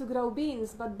cleared to grow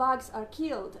beans, but bugs are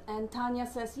killed. And Tanya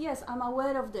says, yes, I'm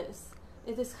aware of this.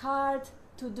 It is hard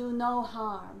to do no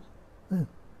harm. Yeah.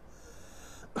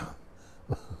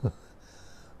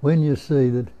 When you see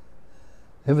that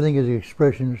everything is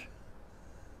expressions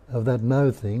of that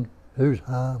no thing, who's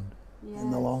harmed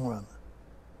in the long run?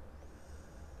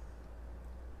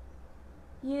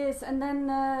 Yes, and then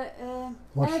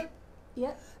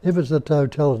yeah. If it's the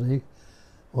totality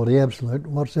or the absolute,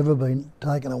 what's ever been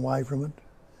taken away from it?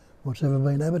 What's ever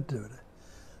been added to it?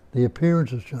 The appearance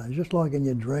has changed, just like in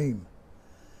your dream.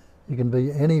 You can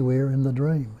be anywhere in the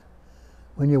dream.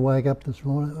 When you wake up this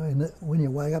morning, when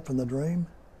you wake up from the dream,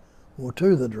 or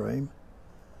to the dream,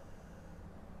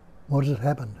 what has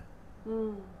happened?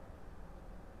 Mm.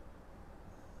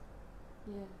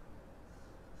 Yeah.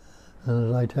 And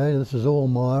as I tell you, this is all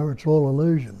Maya, it's all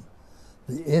illusion.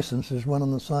 The essence is one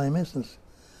and the same essence.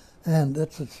 And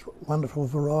that's its wonderful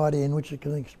variety in which it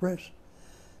can express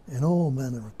in all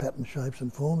manner of pattern, shapes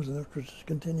and forms, and that's what it's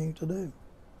continuing to do.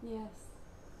 Yes.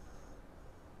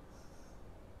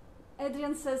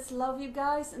 Adrian says, love you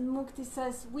guys, and Mukti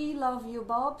says, we love you,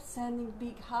 Bob, sending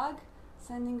big hug,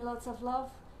 sending lots of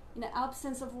love. In the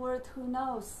absence of word, who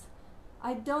knows?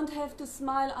 I don't have to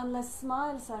smile unless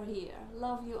smiles are here.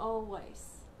 Love you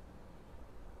always.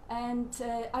 And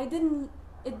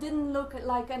it didn't look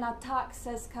like an attack,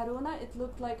 says Karuna. It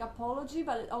looked like apology,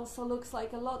 but it also looks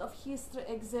like a lot of history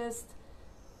exists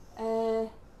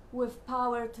with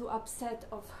power to upset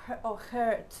or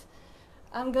hurt.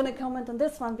 I'm gonna comment on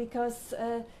this one because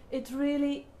it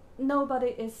really, nobody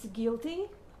is guilty.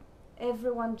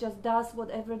 Everyone just does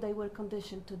whatever they were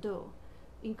conditioned to do,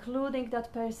 including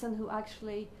that person who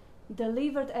actually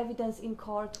delivered evidence in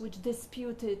court which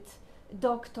disputed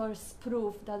doctors'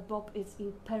 proof that Bob is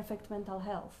in perfect mental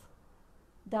health.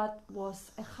 That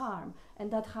was a harm,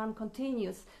 and that harm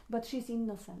continues, but she's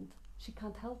innocent. She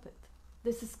can't help it.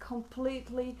 This is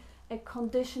completely a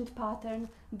conditioned pattern,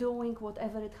 doing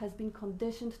whatever it has been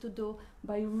conditioned to do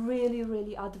by really,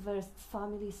 really adverse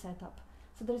family setup.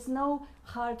 So there's no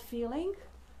hard feeling,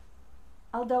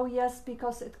 although yes,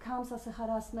 because it comes as a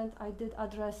harassment, I did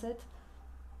address it.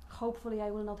 Hopefully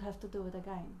I will not have to do it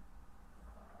again.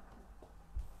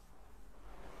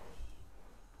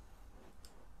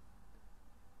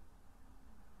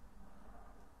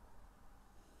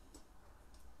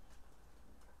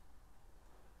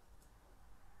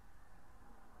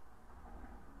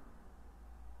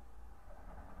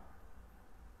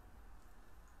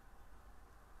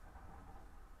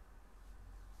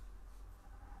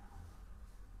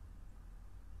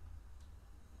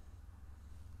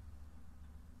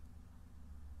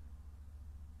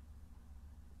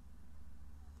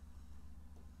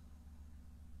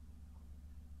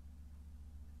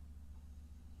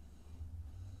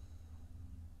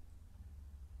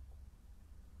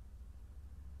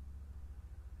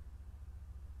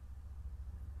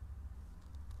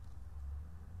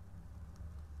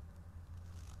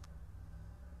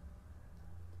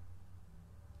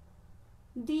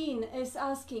 Dean is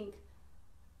asking,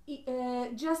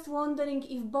 just wondering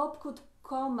if Bob could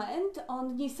comment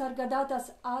on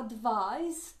Nisargadatta's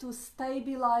advice to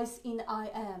stabilize in I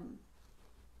am.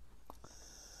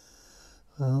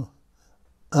 Well,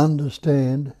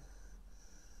 understand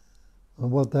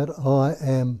what that I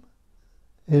am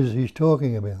is he's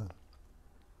talking about.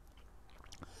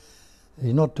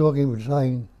 He's not talking about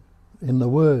saying in the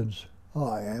words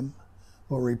I am,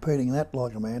 or repeating that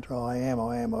like a mantra, I am,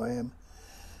 I am, I am.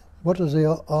 What does the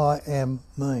I am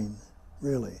mean,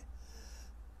 really?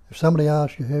 If somebody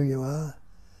asks you who you are,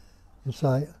 you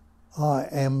say, I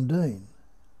am Dean.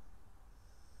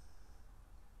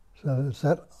 So it's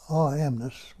that I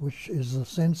amness which is the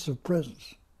sense of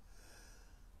presence.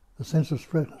 The sense of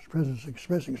presence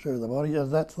expressing through the body is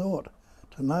that thought.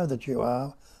 To know that you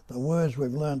are, the words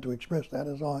we've learned to express that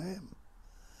as I am.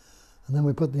 And then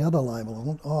we put the other label on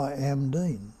it, I am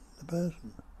Dean, the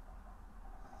person.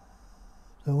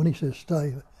 So when he says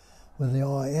stay with the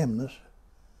I amness,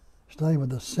 stay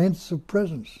with the sense of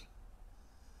presence.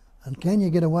 And can you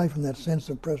get away from that sense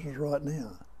of presence right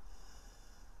now?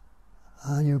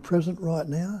 Are you present right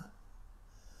now?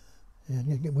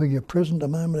 Were you present a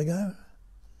moment ago?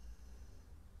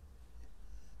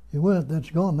 You weren't, that's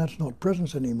gone, that's not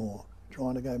presence anymore,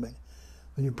 trying to go back.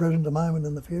 Were you present a moment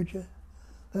in the future?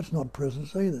 That's not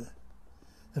presence either.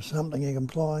 It's something you're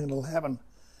implying it'll happen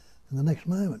in the next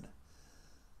moment.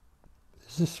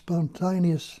 It's this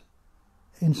spontaneous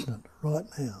instant right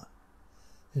now.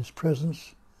 It's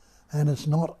presence and it's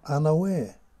not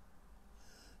unaware.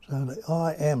 So the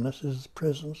I amness is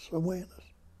presence awareness.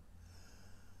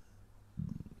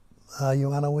 Are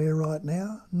you unaware right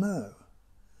now? No.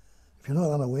 If you're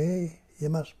not unaware, you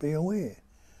must be aware,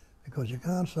 because you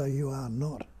can't say you are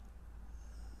not.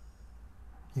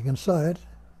 You can say it,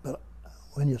 but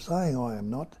when you're saying I am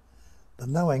not, the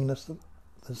knowingness that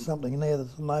there's something there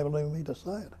that's enabling me to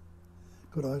say it.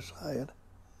 Could I say it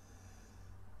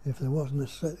if there wasn't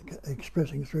this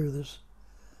expressing through this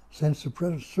sense of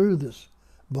presence, through this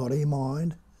body,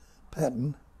 mind,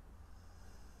 pattern,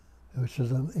 which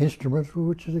is an instrument for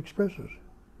which it expresses.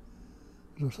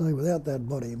 As I say, without that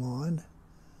body, mind,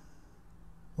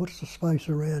 what's the space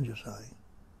around you saying?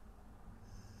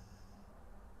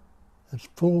 It's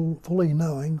fully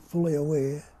knowing, fully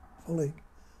aware, fully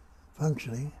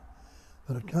functioning,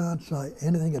 but it can't say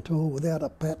anything at all without a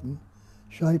pattern,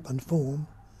 shape and form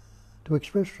to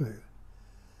express through,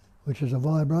 which is a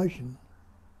vibration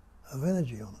of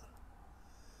energy on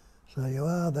it. So you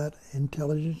are that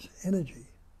intelligence energy.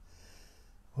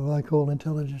 What I call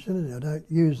intelligence energy. I don't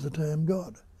use the term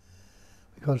God,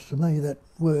 because to me that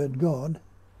word God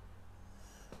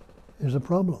is a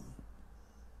problem.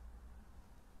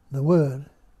 The word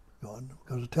God,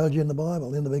 because it tells you in the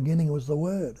Bible, in the beginning was the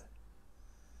Word.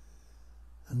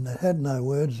 And they had no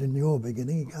words in your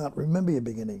beginning. You can't remember your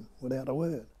beginning without a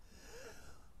word.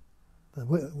 The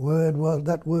word was,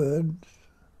 that word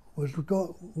was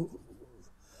God.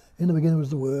 In the beginning was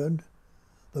the Word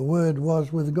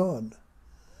was with God.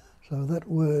 So that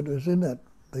word is in that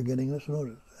beginning, that's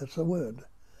the word.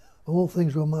 All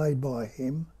things were made by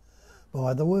him,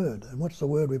 by the word. And what's the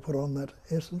word we put on that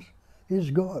essence? Is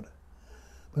God.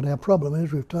 But our problem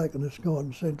is we've taken this God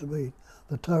and said to be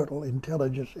the total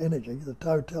intelligence energy, the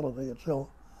totality itself.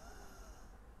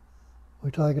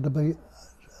 We take it to be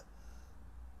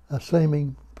a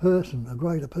seeming person, a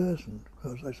greater person,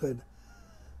 because they said,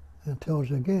 and it tells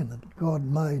you again that God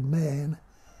made man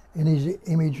in his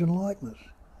image and likeness.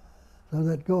 So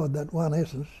that God, that one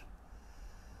essence,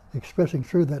 expressing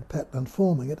through that pattern and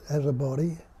forming it as a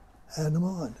body and a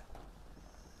mind.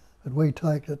 But we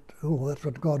take it, oh, that's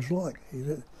what God's like. He's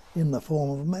in the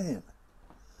form of man.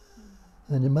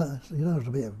 And you don't have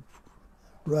to be a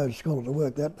Rhodes Scholar to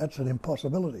work that's an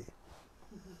impossibility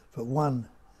for one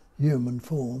human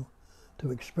form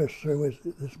to express through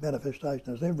this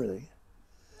manifestation as everything.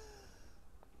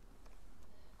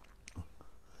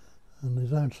 And they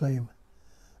don't seem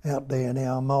out there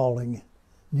now moulding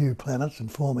new planets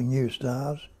and forming new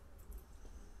stars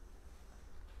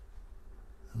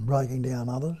and breaking down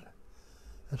others.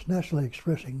 It's naturally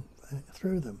expressing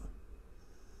through them.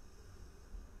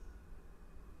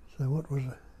 So what was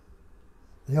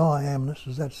the I amness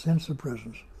is that sense of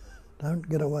presence. Don't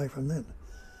get away from that.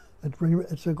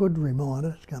 It's a good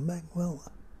reminder to come back. Well,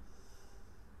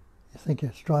 you think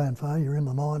you're straying far, you're in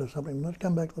the mind or something. Let's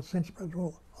come back to the sense of presence.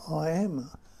 Well, I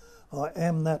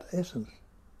am that essence.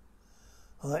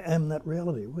 I am that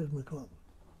reality. Where's my clock?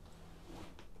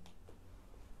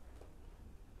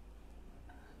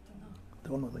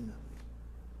 Don't know.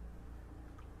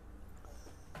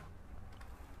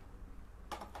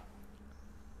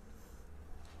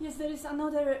 Yes, there is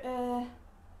another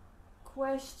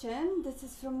question. This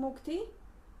is from Mukti.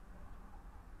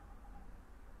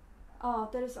 Oh,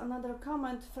 there is another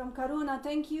comment from Karuna.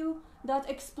 Thank you. That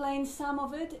explains some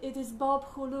of it. It is Bob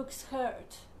who looks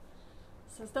hurt.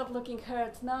 So stop looking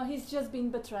hurt. Now he's just been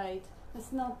betrayed.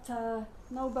 It's not,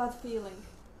 no bad feeling.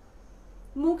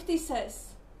 Mukti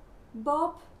says,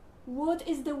 Bob, what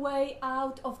is the way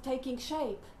out of taking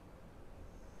shape?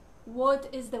 What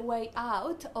is the way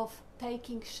out of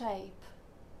taking shape?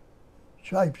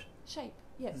 Shapes. Shape,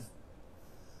 yes.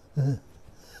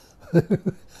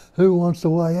 Who wants the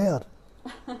way out?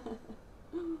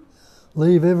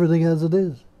 Leave everything as it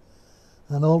is.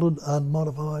 Unaltered,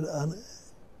 unmodified,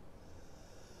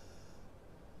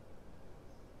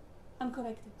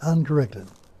 uncorrected.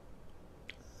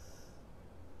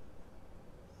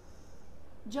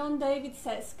 John David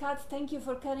says, Kat, thank you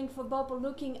for caring for Bob,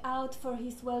 looking out for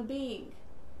his well-being.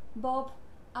 Bob,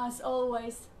 as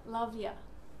always, love ya.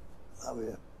 Love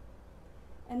you.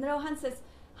 And Rohan says,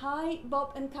 hi,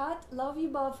 Bob and Kat, love you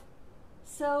both.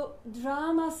 So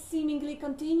dramas seemingly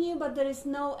continue, but there is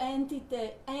no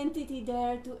entity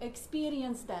there to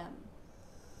experience them.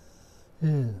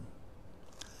 Yeah.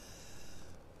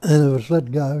 And if it's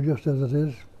let go just as it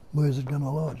is, where's it going to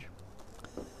lodge?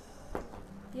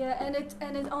 Yeah, and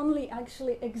it only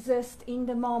actually exists in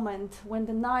the moment. When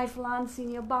the knife lands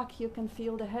in your back, you can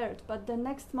feel the hurt. But the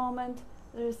next moment,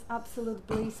 there is absolute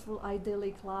blissful,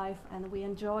 idyllic life, and we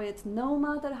enjoy it no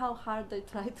matter how hard they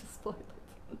try to spoil it.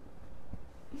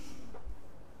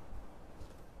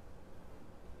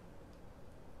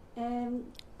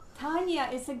 Tanya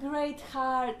is a great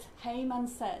heart, Heyman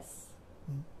says.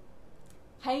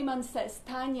 Heyman says,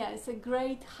 Tanya is a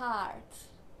great heart.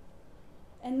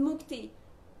 And Mukti,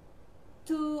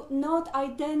 to not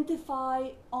identify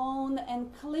on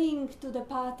and cling to the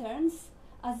patterns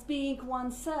as being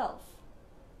oneself.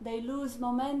 They lose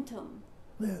momentum.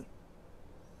 Yeah.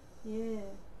 Yeah.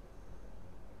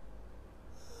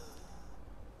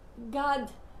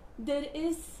 God, there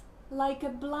is like a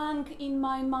blank in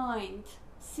my mind.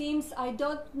 Seems I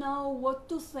don't know what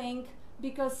to think,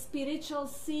 because spiritual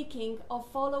seeking or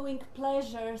following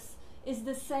pleasures is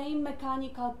the same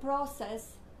mechanical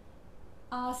process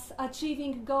as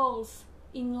achieving goals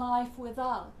in life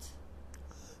without.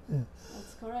 Yeah.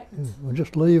 That's correct. Yeah. Well,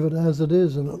 just leave it as it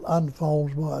is and it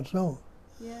unfolds by itself.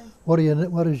 Yes. What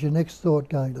is your next thought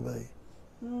going to be?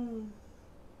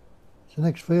 What's your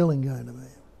next feeling going to be?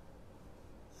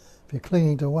 If you're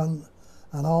clinging to an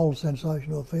old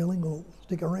sensation or feeling, will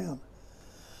stick around.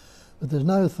 But there's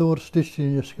no thought stitched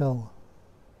in your skull.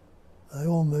 They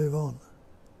all move on.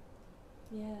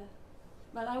 Yeah.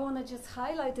 But I want to just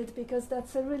highlight it because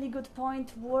that's a really good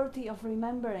point, worthy of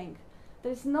remembering.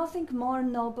 There's nothing more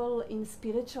noble in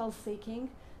spiritual seeking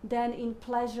than in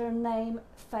pleasure, name,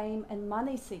 fame, and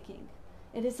money seeking.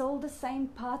 It is all the same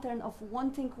pattern of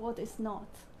wanting what is not,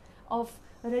 of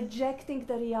rejecting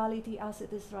the reality as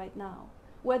it is right now.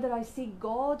 Whether I seek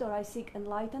God or I seek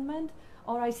enlightenment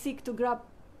or I seek to grab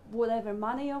whatever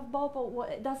money of Bob, or what,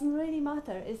 it doesn't really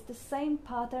matter. It's the same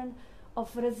pattern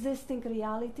of resisting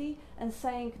reality and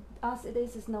saying as it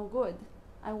is no good.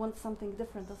 I want something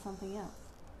different or something else.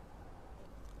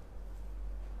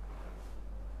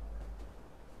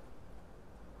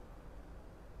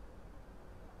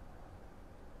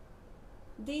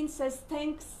 Dean says,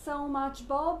 thanks so much,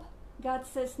 Bob. God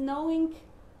says, knowing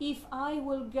if I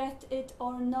will get it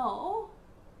or no.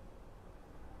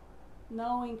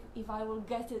 Knowing if I will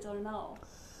get it or no.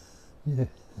 Yeah.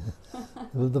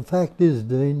 Well, the fact is,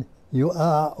 Dean, you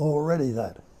are already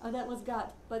that. Oh, that was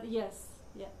God. But yes,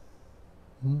 yeah.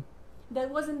 Hmm? That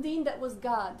wasn't Dean, that was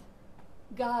God.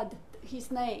 God,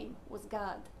 his name was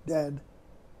God. Dad.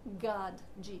 God,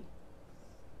 G.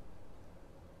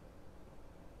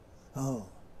 Oh.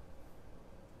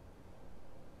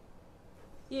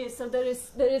 Yeah, so there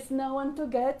is no one to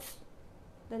get.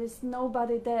 There is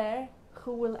nobody there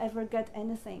who will ever get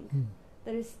anything. Hmm.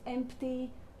 There is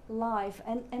empty life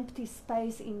and empty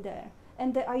space in there.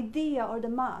 And the idea or the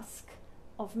mask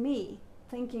of me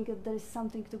thinking that there is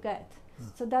something to get.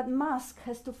 So that mask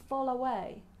has to fall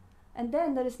away. And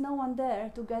then there is no one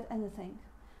there to get anything.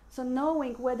 So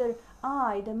knowing whether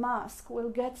I, the mask, will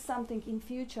get something in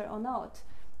future or not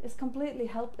is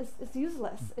completely it's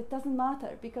useless. It doesn't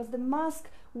matter, because the mask,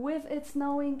 with its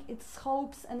knowing, its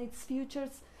hopes and its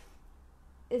futures,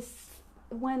 is,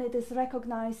 when it is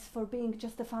recognized for being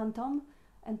just a phantom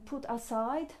and put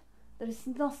aside, there is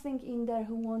nothing in there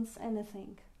who wants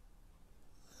anything.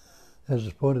 As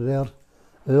was pointed out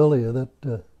earlier, that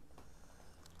the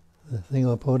thing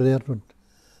I pointed out was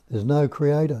there's no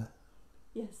creator,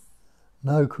 Yes.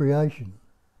 no creation,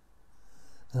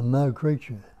 and no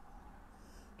creature.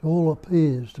 It all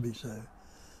appears to be so.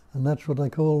 And that's what they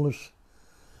call this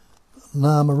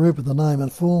nama rupa, the name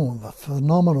and form of a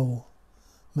phenomenal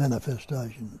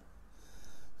manifestation.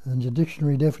 And the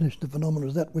dictionary definition of phenomenon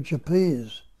is that which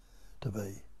appears to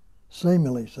be,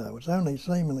 seemingly so. It's only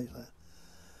seemingly so.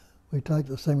 We take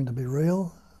the seeming to be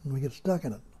real and we get stuck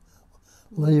in it.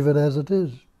 Leave it as it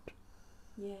is.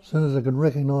 Yes. As soon as I can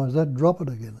recognise that, drop it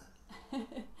again.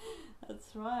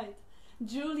 That's right.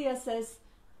 Julia says,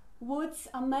 what's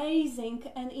amazing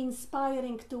and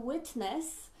inspiring to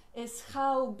witness is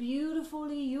how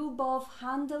beautifully you both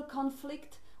handle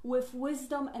conflict with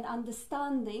wisdom and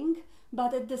understanding,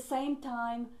 but at the same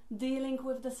time dealing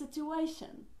with the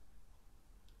situation.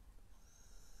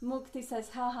 Mukti says,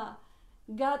 haha.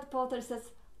 God Potter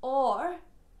says, or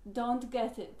don't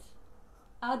get it.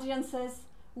 Adrian says,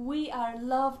 we are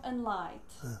love and light.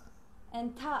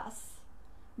 And Tass,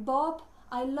 Bob,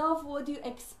 I love what you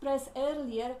expressed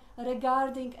earlier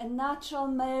regarding a natural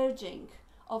merging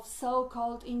of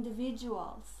so-called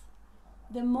individuals.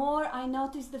 The more I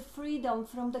notice the freedom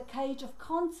from the cage of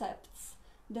concepts,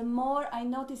 the more I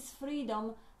notice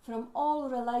freedom from all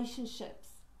relationships,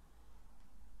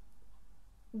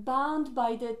 bound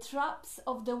by the traps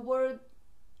of the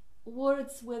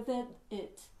words within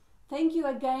it. Thank you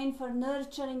again for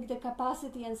nurturing the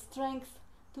capacity and strength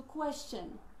to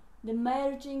question. The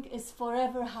merging is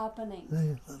forever happening.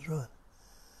 Yeah, that's right.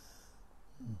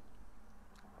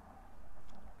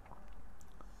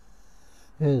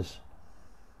 Yes.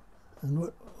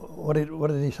 And what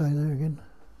did he say there again?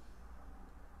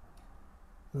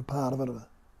 The part of it.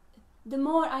 The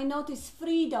more I notice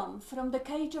freedom from the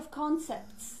cage of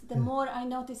concepts, the more I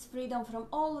notice freedom from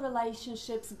all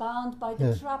relationships bound by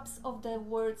the traps of the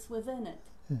words within it.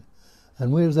 Yeah.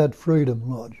 And where's that freedom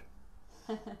lodge?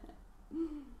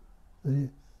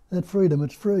 That freedom,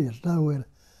 it's free. It's nowhere.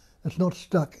 It's not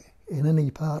stuck in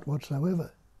any part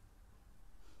whatsoever.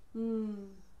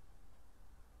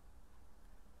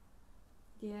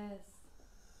 Yes.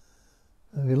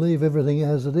 We leave everything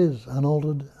as it is,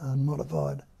 unaltered,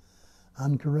 unmodified,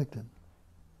 uncorrected.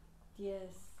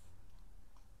 Yes.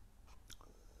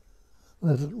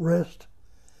 Let it rest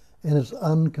in its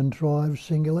uncontrived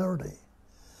singularity.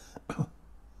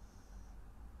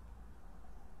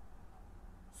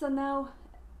 So now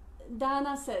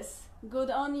Dana says,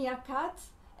 good on ya, Kat,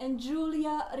 and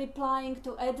Julia replying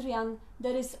to Adrian,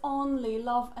 there is only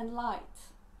love and light.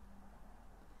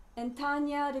 And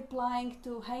Tanya replying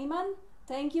to Heyman,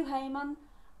 thank you, Heyman,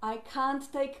 I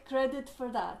can't take credit for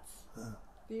that.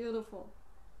 Beautiful.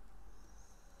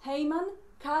 Heyman,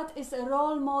 Kat is a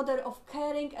role model of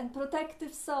caring and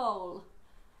protective soul.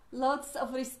 Lots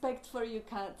of respect for you,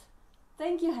 Kat.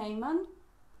 Thank you, Heyman.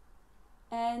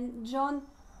 And John,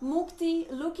 Mukti,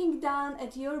 looking down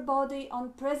at your body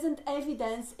on present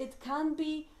evidence, it can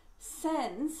be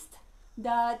sensed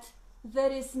that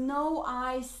there is no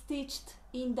eye stitched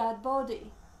in that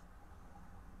body.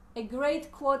 A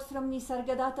great quote from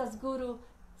Nisargadatta's guru,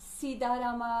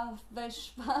 Siddharama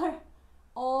Veshwar,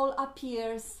 all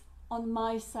appears on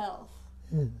myself.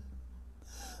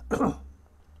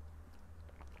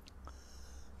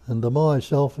 And the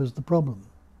myself is the problem.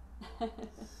 If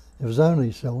it's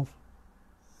only self.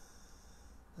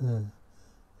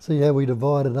 See how we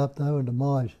divide it up though into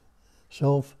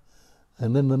myself,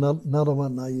 and then another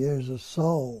one they use is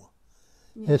soul.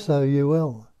 Yeah.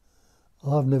 S-O-U-L.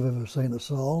 I've never ever seen a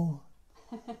soul.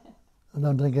 I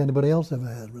don't think anybody else ever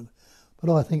has.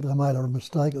 But I think they made a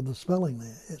mistake of the spelling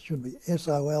there. It should be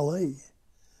S-O-L-E.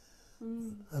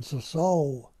 That's a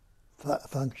soul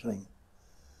functioning.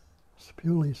 It's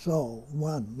purely soul,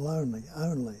 one, lonely,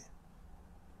 only.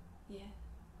 Yeah.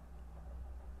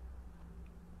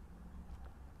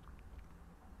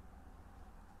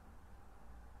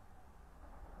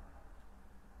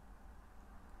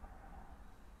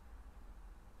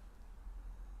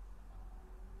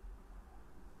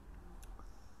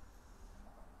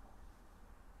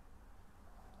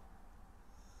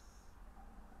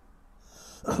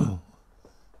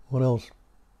 What else?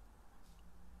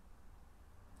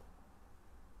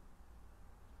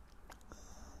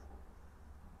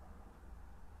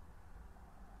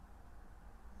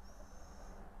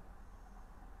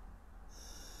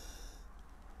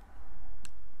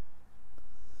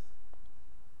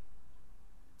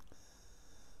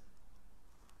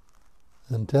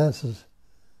 And Tas is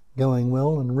going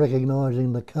well and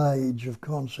recognising the cage of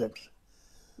concepts.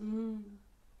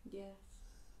 Yes.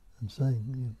 And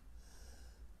saying,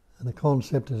 and the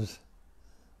concept is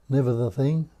never the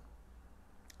thing,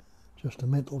 just a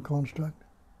mental construct.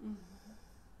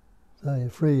 So you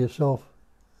free yourself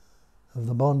of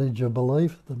the bondage of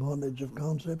belief, the bondage of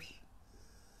concepts.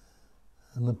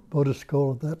 And the Buddhists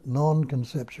call it that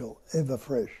non-conceptual, ever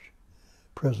fresh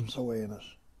presence awareness.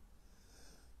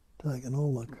 Taking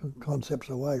all the concepts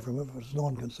away from it, if it's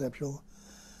non-conceptual,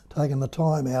 taking the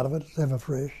time out of it, it's ever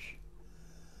fresh.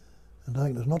 And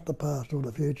taking it's not the past or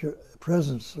the future,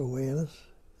 presence awareness,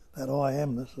 that I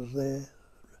amness is there.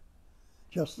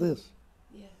 Just this.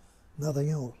 Yes.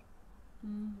 Nothing else.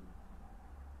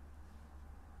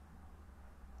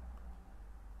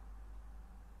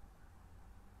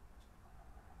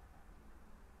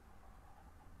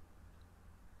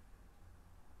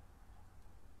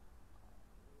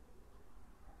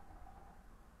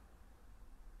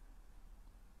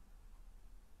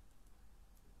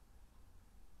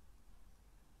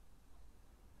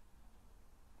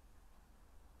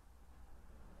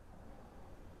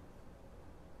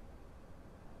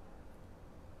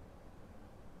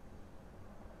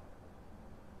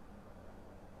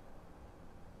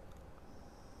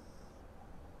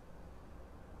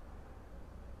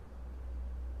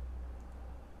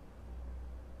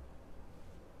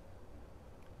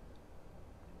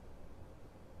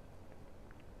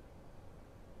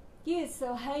 Yes,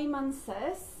 so Heyman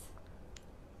says,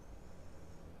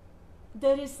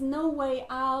 there is no way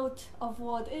out of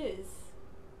what is.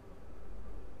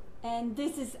 And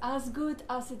this is as good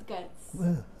as it gets.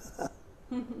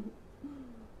 Yeah.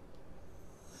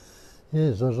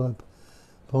 Yes, as I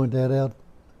point that out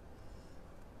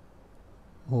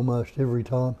almost every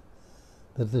time,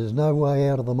 that there's no way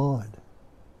out of the mind.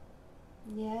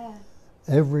 Yeah.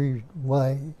 Every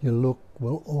way you look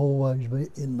will always be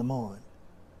in the mind.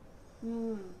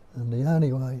 And the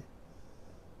only way,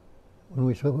 when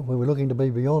we're looking to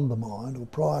be beyond the mind or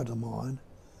prior to the mind,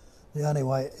 the only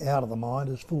way out of the mind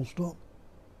is full stop.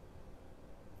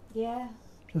 Yeah.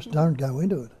 Just don't go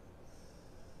into it.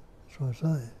 That's what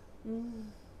I say.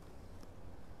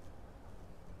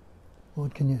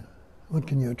 What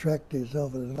can you attract to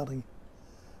yourself if there's nothing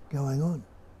going on?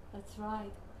 That's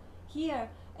right. Here,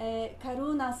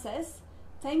 Karuna says,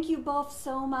 thank you both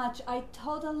so much. I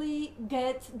totally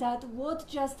get that what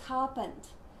just happened.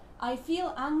 I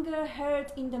feel anger,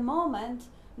 hurt in the moment,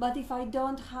 but if I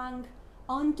don't hang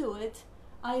onto it,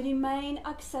 I remain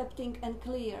accepting and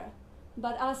clear.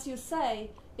 But as you say,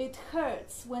 it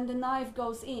hurts when the knife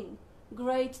goes in.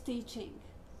 Great teaching.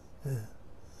 Yeah.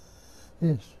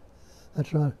 Yes,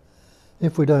 that's right.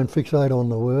 If we don't fixate on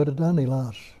the word, it only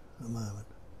lasts a moment.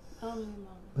 Only a moment.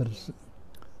 But it's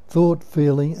thought,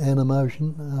 feeling and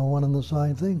emotion are one and the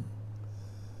same thing.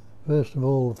 First of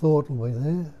all, the thought will be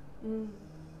there.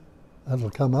 That'll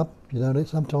come up.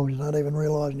 Sometimes you don't even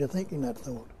realise you're thinking that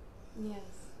thought. Yes.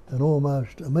 And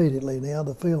almost immediately now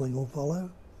the feeling will follow.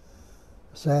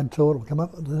 A sad thought will come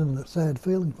up and then the sad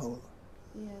feeling follows.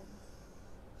 Yeah.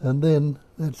 And then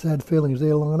that sad feeling is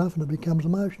there long enough and it becomes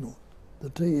emotional. The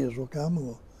tears will come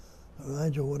or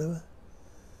rage or whatever.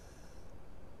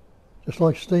 Just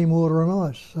like steam, water and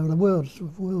ice. So the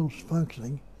world's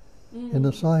functioning in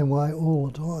the same way all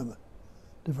the time.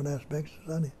 Different aspects.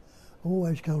 It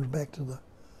always comes back to the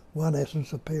one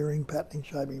essence, appearing, patterning,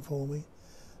 shaping, forming,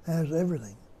 as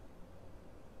everything.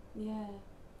 Yeah.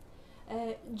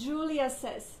 Julia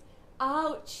says,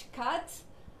 ouch, Kat.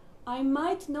 I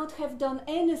might not have done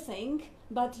anything,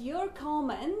 but your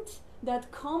comment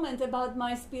that comment about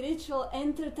my spiritual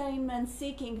entertainment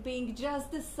seeking being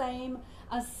just the same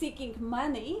as seeking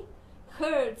money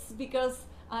hurts because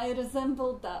I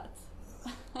resembled that.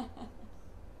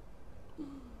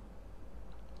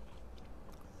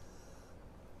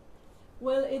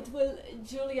 Well,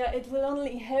 Julia, it will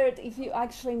only hurt if you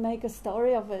actually make a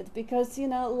story of it, because, you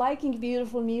know, liking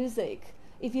beautiful music,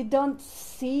 if you don't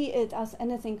see it as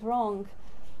anything wrong,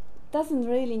 doesn't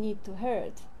really need to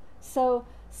hurt. So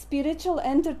spiritual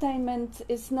entertainment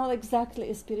is not exactly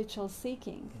a spiritual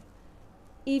seeking.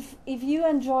 If you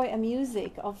enjoy a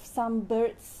music of some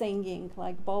birds singing,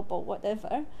 like Bob or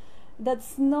whatever,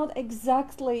 that's not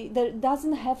exactly, that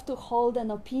doesn't have to hold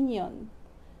an opinion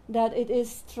that it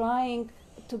is trying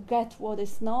to get what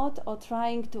is not, or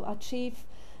trying to achieve,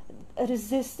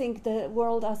 resisting the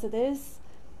world as it is.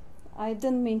 I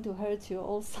didn't mean to hurt you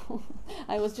also.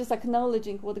 I was just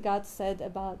acknowledging what God said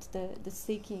about the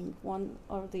seeking one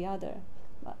or the other.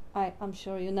 I'm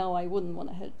sure you know I wouldn't want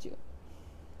to hurt you.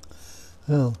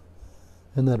 Well,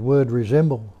 and that word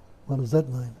resemble, what does that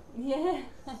mean? Yeah.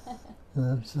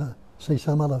 So, see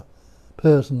some other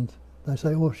person, they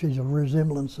say, oh, she's a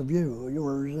resemblance of you, or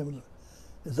you're a resemblance.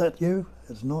 Is that you?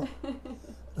 It's not. It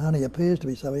only appears to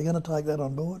be so. Are you going to take that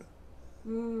on board?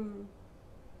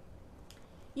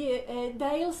 Yeah,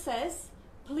 Dale says,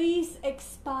 please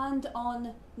expand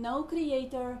on no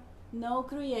creator, no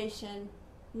creation,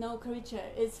 no creature.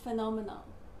 It's phenomenal.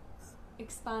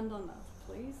 Expand on that,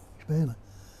 please. Expand it.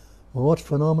 Well, what's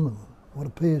phenomenal? What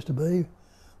appears to be?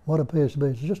 What appears to be?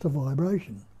 It's just a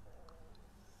vibration.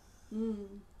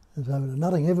 And so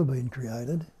nothing ever been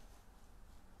created.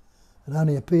 It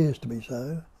only appears to be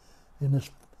so in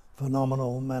this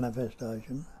phenomenal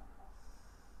manifestation.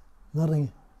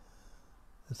 Nothing.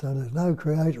 So there's no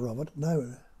creator of it,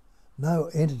 no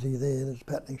entity there that's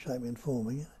patterning, shaping and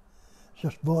forming it. It's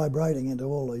just vibrating into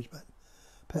all these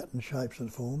pattern shapes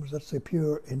and forms. That's the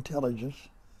pure intelligence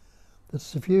that's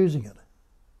suffusing it.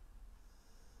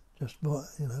 Just by,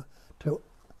 you know,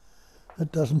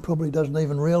 it probably doesn't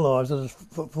even realise that it's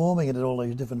forming it in all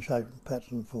these different shapes,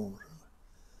 patterns and forms.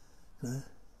 You know?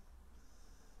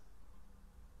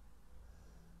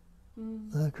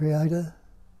 No creator,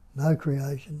 no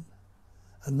creation,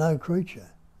 and no creature.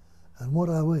 And what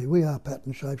are we? We are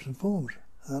pattern, shapes and forms,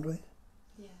 aren't we?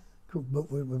 Yeah.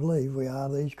 But we believe we are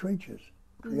these creatures,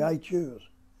 creatures.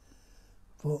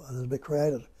 There's been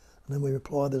created. And then we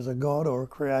reply there's a God or a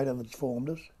creator that's formed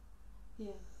us. Yeah.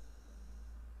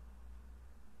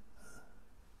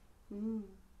 And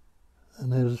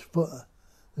there's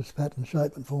this pattern,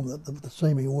 shape and form that the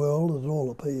seeming world that it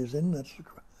all appears in, that's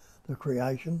the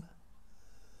creation.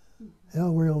 How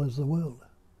real is the world?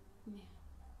 Yeah.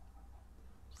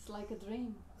 It's like a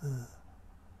dream.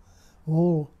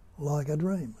 All like a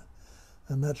dream.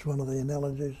 And that's one of the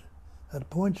analogies it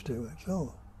points to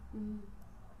itself.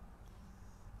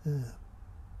 Yeah.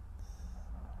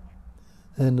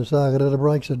 And the Sagadatta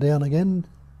breaks it down again.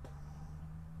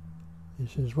 He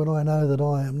says, when I know that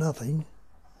I am nothing,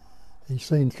 he's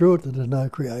seen through it that there's no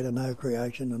creator, no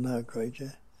creation and no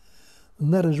creature.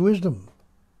 And that is wisdom.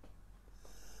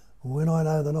 When I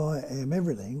know that I am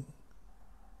everything,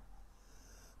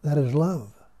 that is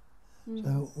love.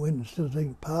 So when instead of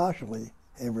being partially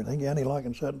everything, you only like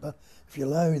in certain parts, if you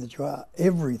know that you are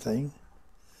everything,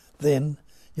 then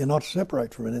you're not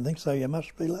separate from anything, so you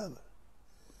must be love.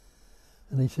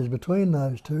 And he says between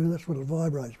those two, that's what it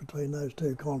vibrates, between those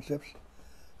two concepts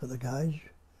at the gauge,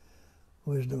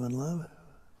 wisdom and love.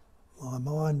 My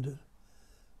mind,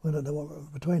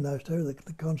 between those two,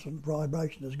 the constant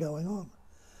vibration is going on.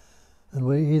 And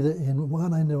we're either in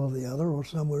one end or the other or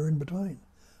somewhere in between.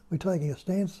 We're taking a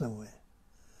stance somewhere,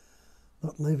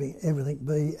 not leaving everything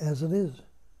be as it is.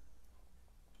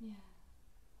 Yeah.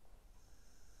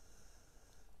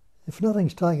 If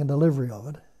nothing's taken delivery of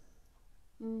it,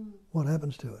 what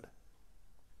happens to it?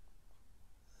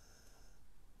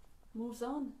 Moves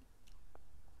on.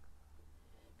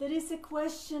 There is a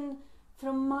question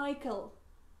from Michael.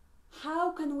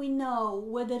 How can we know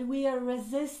whether we are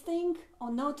resisting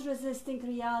or not resisting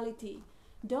reality?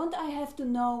 Don't I have to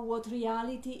know what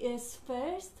reality is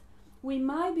first? We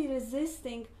might be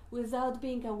resisting without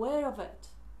being aware of it.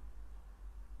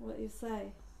 What do you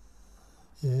say?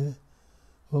 Yeah.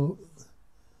 Well,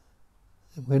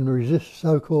 when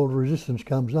so-called resistance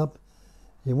comes up,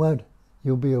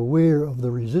 you'll be aware of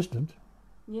the resistant.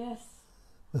 Yes.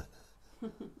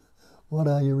 What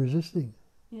are you resisting?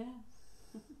 Yeah.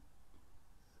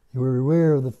 You're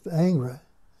aware of the anger.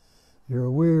 You're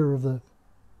aware of the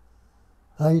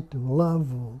hate or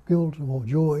love or guilt or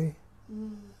joy.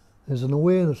 There's an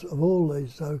awareness of all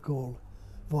these so-called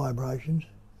vibrations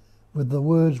with the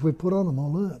words we put on them or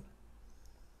learn.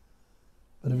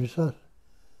 But if you see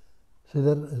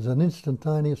that as an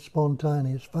instantaneous,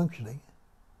 spontaneous functioning,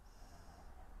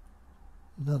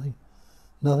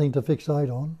 nothing to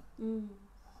fixate on,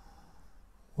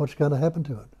 what's going to happen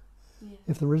to it? Yeah.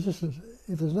 If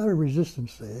there's no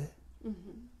resistance there,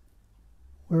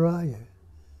 where are you?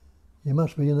 You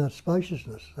must be in that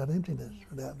spaciousness, that emptiness,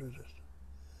 without resistance.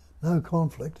 No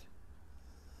conflict.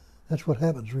 That's what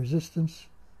happens, resistance,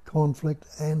 conflict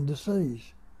and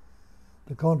disease.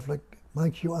 The conflict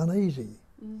makes you uneasy.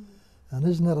 And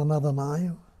isn't that another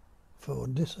name for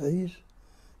disease?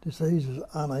 Disease is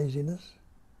uneasiness,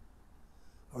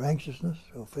 or anxiousness,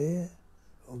 or fear,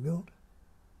 or guilt.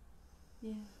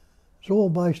 Yeah. It's all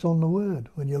based on the word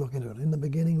when you look into it. In the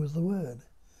beginning was the word.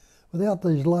 Without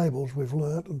these labels we've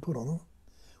learnt and put on them,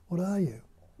 what are you?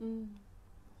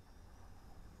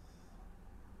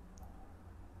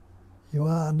 You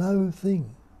are no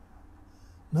thing,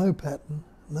 no pattern,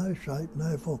 no shape,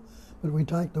 no form. But we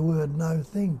take the word no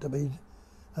thing to be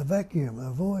a vacuum,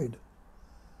 a void.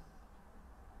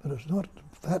 But it's not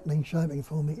patterning, shaping,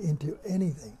 forming into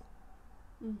anything.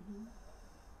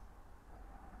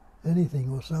 Anything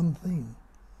or something.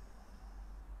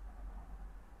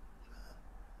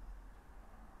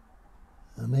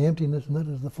 And the emptiness in it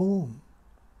is the form.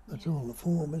 That's all. The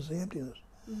form is the emptiness.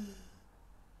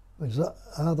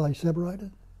 Are they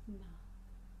separated? No.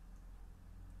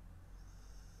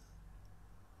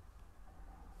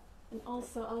 And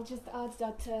also, I'll just add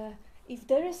that if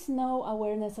there is no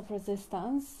awareness of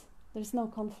resistance, there's no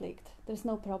conflict, there's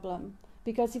no problem.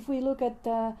 Because if we look at,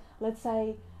 let's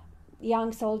say,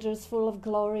 young soldiers full of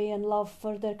glory and love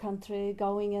for their country,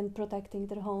 going and protecting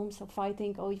their homes or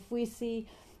fighting, or if we see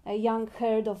a young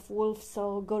herd of wolves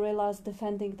or gorillas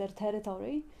defending their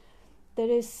territory, there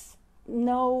is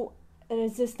no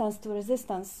resistance to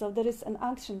resistance. So there is an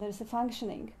action, there is a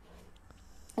functioning.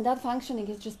 And that functioning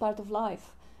is just part of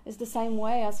life. It's the same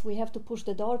way as we have to push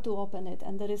the door to open it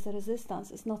and there is a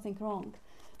resistance. It's nothing wrong.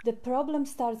 The problem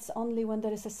starts only when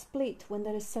there is a split, when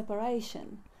there is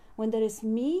separation, when there is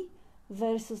me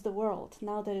versus the world.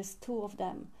 Now there is two of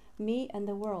them, me and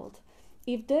the world.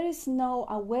 If there is no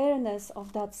awareness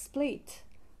of that split,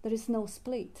 there is no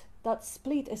split. That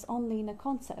split is only in the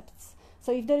concepts.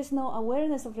 So if there is no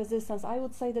awareness of resistance, I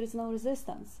would say there is no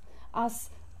resistance, as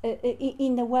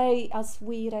in the way as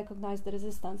we recognize the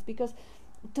resistance. Because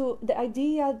the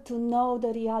idea to know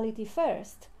the reality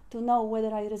first, to know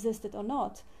whether I resist it or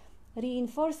not,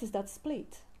 reinforces that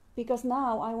split. Because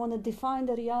now I want to define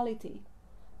the reality.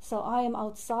 So I am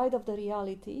outside of the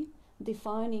reality,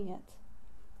 defining it.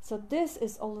 So this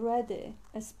is already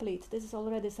a split, this is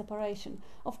already separation.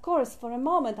 Of course, for a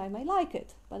moment I may like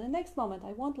it, but the next moment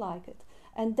I won't like it.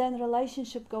 And then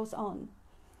relationship goes on.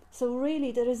 So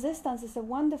really the resistance is a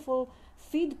wonderful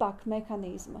feedback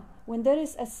mechanism. When there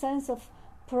is a sense of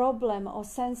problem or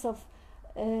sense of,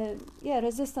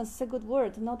 resistance is a good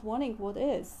word, not wanting what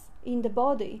is in the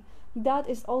body, that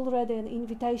is already an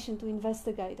invitation to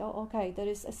investigate. Oh, okay, there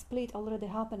is a split already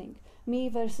happening. Me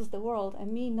versus the world,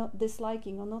 and me not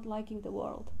disliking or not liking the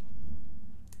world.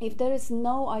 If there is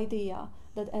no idea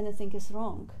that anything is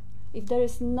wrong, if there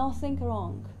is nothing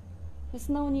wrong, there's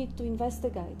no need to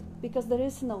investigate, because there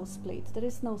is no split, there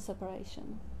is no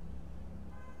separation.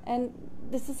 And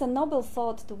this is a noble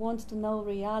thought, to want to know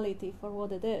reality for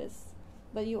what it is,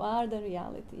 but you are the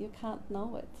reality, you can't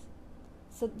know it.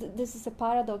 So this is a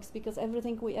paradox, because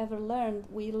everything we ever learned,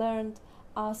 we learned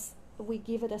as we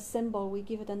give it a symbol, we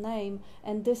give it a name,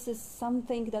 and this is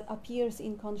something that appears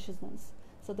in consciousness.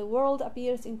 So the world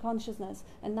appears in consciousness,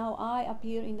 and now I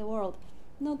appear in the world.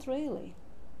 Not really.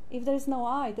 If there is no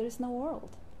I, there is no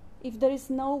world. If there is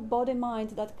no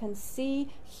body-mind that can see,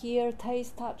 hear,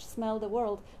 taste, touch, smell the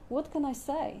world, what can I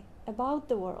say about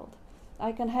the world?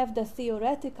 I can have the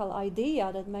theoretical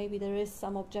idea that maybe there is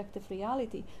some objective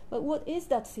reality, but what is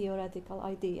that theoretical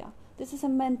idea? This is a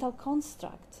mental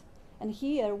construct. And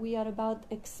here we are about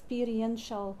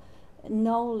experiential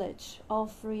knowledge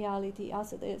of reality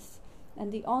as it is.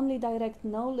 And the only direct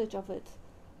knowledge of it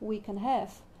we can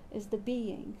have is the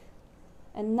being.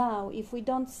 And now, if we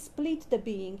don't split the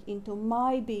being into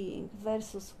my being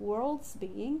versus world's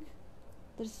being,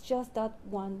 there's just that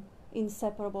one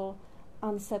inseparable,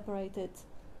 unseparated,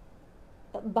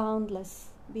 boundless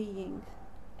being.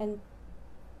 And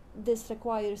this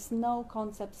requires no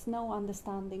concepts, no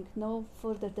understanding, no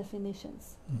further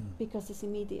definitions, because it's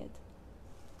immediate.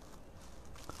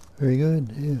 Very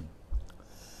good,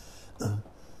 yeah.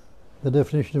 The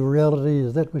definition of reality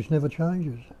is that which never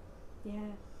changes. Yeah.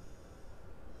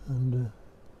 And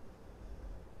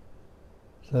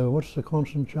so what's the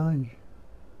constant change?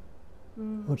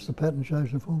 What's the pattern,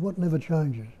 chosen form? What never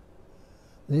changes?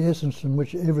 The essence in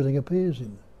which everything appears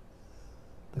in.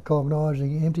 The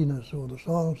cognising emptiness or the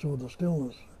silence or the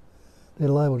stillness. They're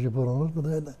labels you put on it, but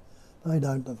they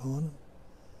don't define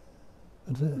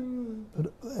it.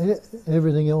 But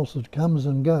everything else that comes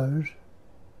and goes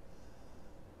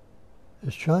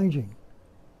is changing.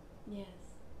 Yes.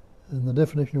 And the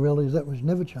definition of reality is that which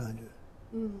never changes.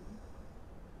 Yeah.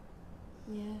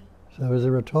 So is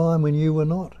there a time when you were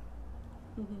not?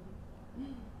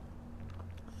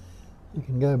 You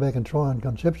can go back and try and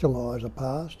conceptualise a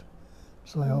past,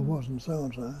 say I wasn't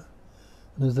so-and-so. And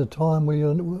there's a time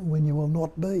when you will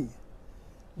not be.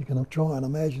 You can try and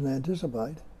imagine and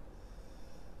anticipate,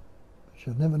 but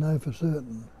you'll never know for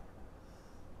certain.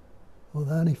 Well,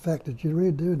 the only fact that you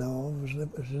really do know of, which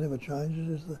never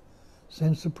changes, is the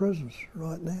sense of presence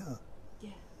right now.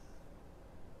 Yeah.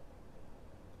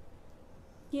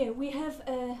 Yeah, we have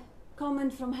a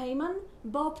comment from Heyman.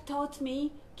 Bob taught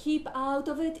me, keep out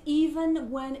of it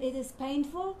even when it is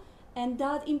painful, and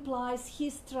that implies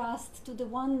his trust to the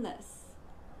oneness.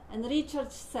 And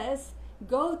Richard says,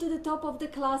 go to the top of the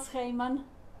class, Heyman.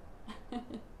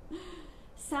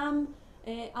 Sam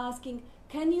asking,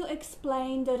 can you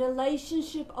explain the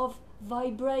relationship of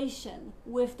vibration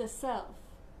with the self?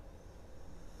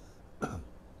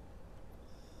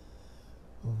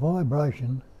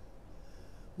 Vibration,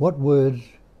 what words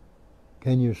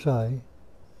can you say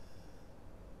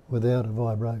without a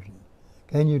vibration?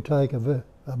 Can you take a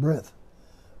breath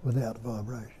without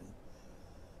vibration?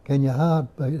 Can your heart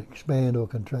expand or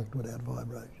contract without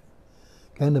vibration?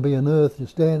 Can there be an earth you're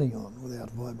standing on without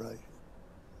vibration?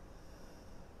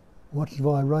 What's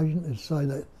vibration? It's say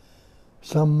that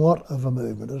somewhat of a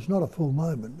movement. It's not a full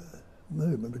movement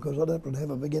because I don't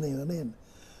have a beginning and an end.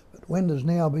 But when does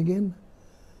now begin?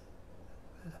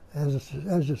 As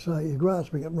you say, you're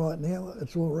grasping it right now,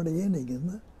 it's already ending, isn't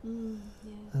it? Yeah.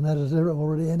 And that is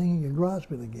already ending, you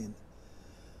grasp it again.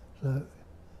 So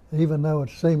even though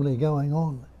it's seemingly going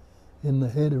on in the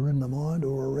head or in the mind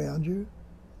or around you,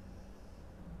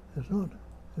 it's not.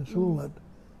 It's all that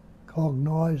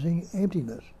cognising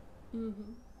emptiness. Yeah.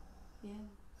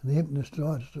 And the emptiness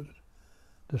tries to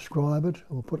describe it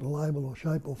or put a label or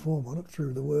shape or form on it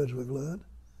through the words we've learned.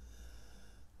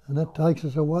 And that takes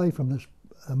us away from this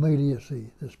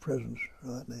immediacy, this presence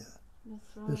right now.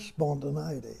 That's right. This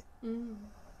spontaneity. And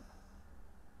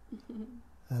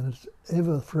it's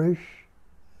ever fresh,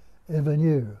 ever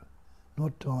new,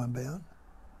 not time bound,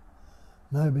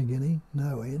 no beginning,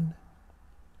 no end.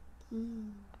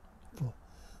 For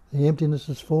the emptiness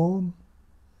is form,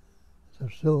 so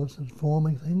still it's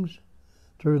forming things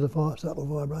through the subtle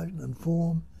vibration, and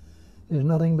form is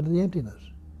nothing but the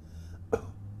emptiness.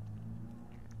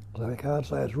 So you can't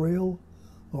say it's real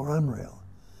or unreal.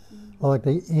 Like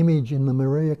the image in the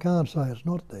mirror, you can't say it's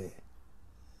not there,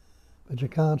 but you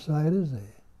can't say it is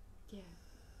there. Yeah.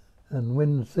 And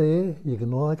when it's there, you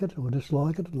can like it or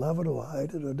dislike it, love it or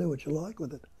hate it, or do what you like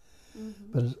with it.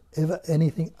 But it's ever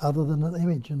anything other than an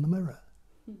image in the mirror.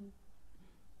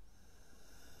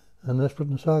 And that's what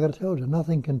Nisargadatta tells you.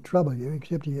 Nothing can trouble you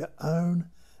except your own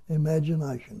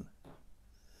imagination.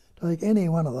 Take any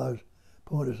one of those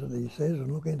pointers that he says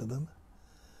and look into them,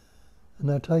 and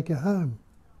they'll take you home,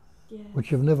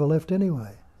 which you've never left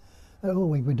anyway. All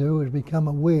we do is become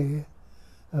aware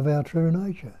of our true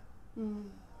nature.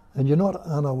 And you're not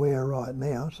unaware right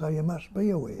now, so you must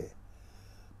be aware.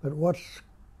 But what's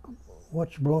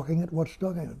blocking it, what's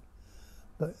stopping it?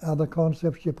 The other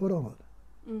concepts you put on it,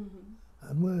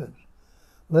 and words.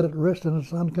 Let it rest in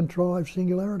its uncontrived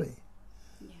singularity.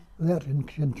 Without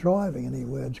contriving any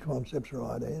words, concepts or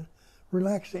ideas,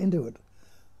 relax into it.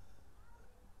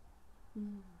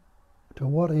 To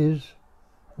what is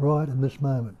right in this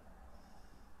moment.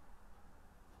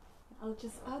 I'll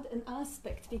just add an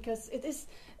aspect, because it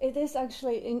is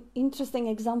actually an interesting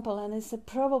example, and it's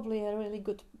probably a really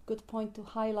good point to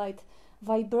highlight.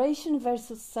 Vibration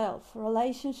versus self,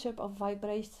 relationship of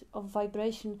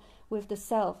vibration with the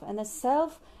self. And a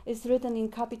self is written in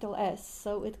capital S,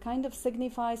 so it kind of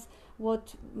signifies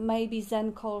what maybe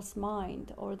Zen calls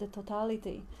mind, or the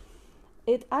totality.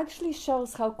 It actually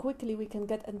shows how quickly we can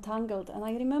get entangled. And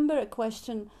I remember a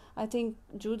question I think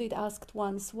Judith asked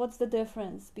once: what's the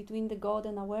difference between the God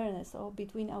and awareness, or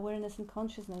between awareness and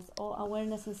consciousness, or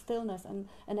awareness and stillness, and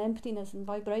emptiness and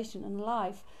vibration and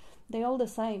life? They're all the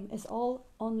same. It's all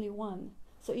only one.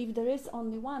 So if there is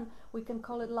only one, we can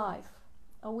call it life,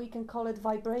 or we can call it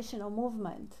vibration or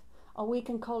movement, or we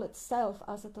can call it self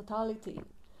as a totality,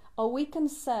 or we can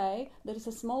say there is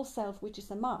a small self which is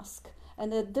a mask,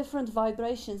 and there are different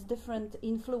vibrations, different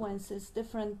influences,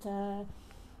 different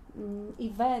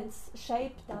events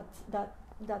shape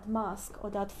that mask or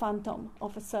that phantom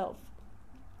of a self.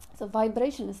 So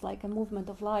vibration is like a movement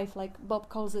of life, like Bob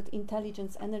calls it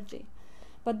intelligence, energy.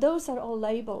 But those are all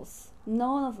labels.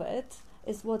 None of it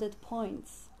is what it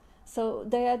points. So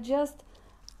they are just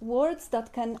words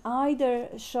that can either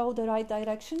show the right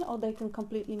direction or they can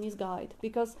completely misguide,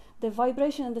 because the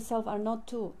vibration and the self are not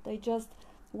two. They just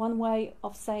one way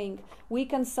of saying. We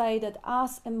can say that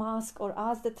as a mask or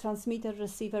as the transmitter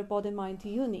receiver body mind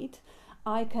unit,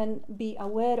 I can be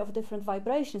aware of different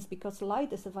vibrations, because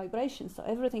light is a vibration. So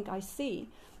everything I see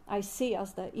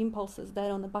as the impulses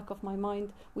there on the back of my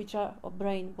mind, which are, or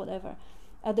brain, whatever.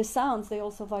 The sounds, they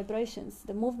also vibrations.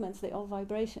 The movements, they all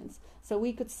vibrations. So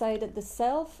we could say that the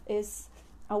self is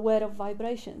aware of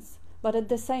vibrations, but at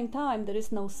the same time there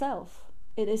is no self.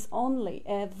 It is only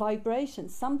a vibration,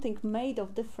 something made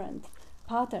of different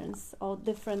patterns or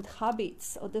different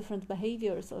habits or different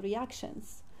behaviors or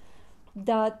reactions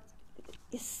that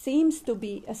seems to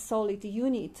be a solid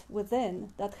unit within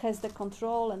that has the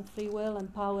control and free will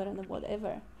and power and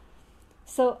whatever.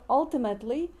 So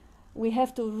ultimately, we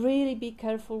have to really be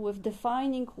careful with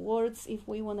defining words if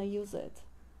we want to use it.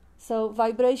 So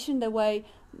vibration, the way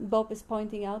Bob is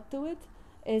pointing out to it,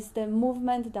 is the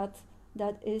movement that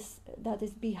is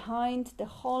behind the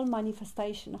whole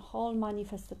manifestation, whole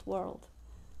manifested world.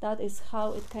 That is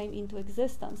how it came into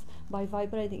existence, by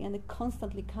vibrating, and it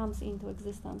constantly comes into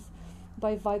existence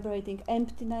by vibrating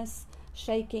emptiness,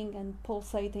 shaking and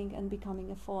pulsating and becoming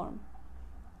a form.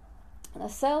 And a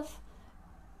self,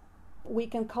 we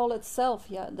can call it self,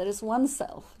 yeah. There is one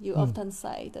self, you often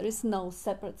say. There is no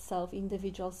separate self,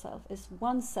 individual self. It's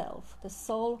one self, the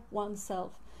soul, one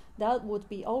self. That would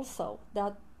be also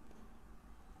that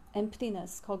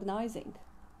emptiness cognizing,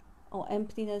 or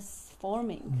emptiness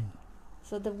forming.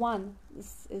 So the one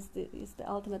is the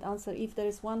ultimate answer. If there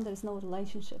is one, there is no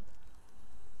relationship.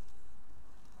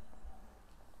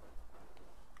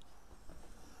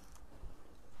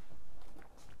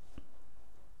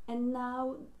 And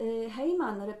now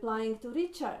Heyman replying to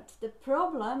Richard, the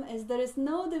problem is there is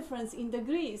no difference in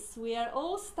degrees. We are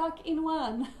all stuck in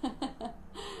one.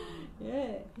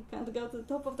 Yeah, you can't go to the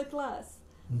top of the class.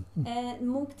 And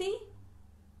Mukti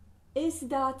is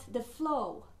that the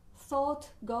flow.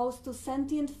 Thought goes to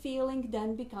sentient feeling,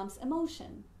 then becomes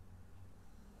emotion.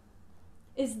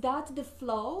 Is that the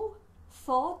flow?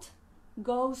 Thought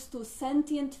goes to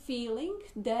sentient feeling,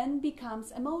 then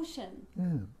becomes emotion.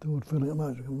 Yeah, thought, feeling,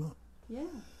 emotion. Yeah.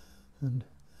 And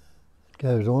it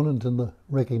goes on into the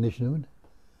recognition of it.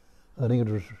 I think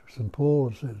it was St. Paul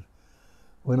that said,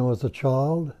 when I was a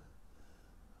child,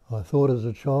 I thought as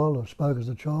a child, I spoke as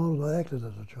a child, I acted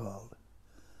as a child.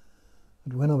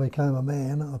 But when I became a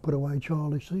man, I put away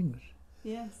childish things.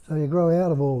 Yes. So you grow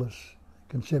out of all this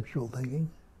conceptual thinking.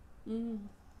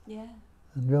 Yeah.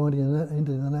 And go into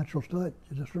the natural state.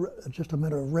 It's just a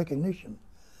matter of recognition.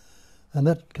 And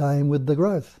that came with the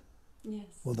growth. Yes.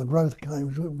 Well, the growth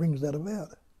brings that about.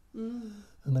 And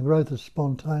the growth is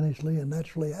spontaneously and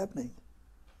naturally happening.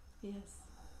 Yes.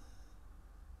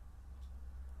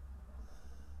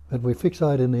 But we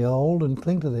fixate in the old and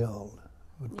cling to the old.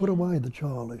 We put away the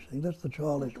childish thing. That's the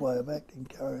childish way of acting,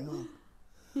 carrying on.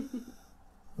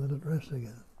 Let it rest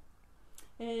again.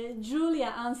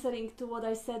 Julia answering to what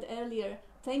I said earlier.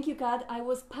 Thank you, God. I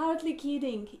was partly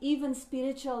kidding. Even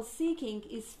spiritual seeking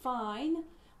is fine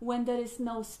when there is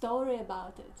no story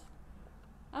about it.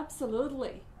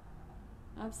 Absolutely.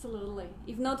 Absolutely.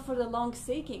 If not for the long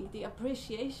seeking, the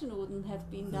appreciation wouldn't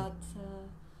have been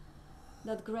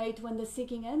that great when the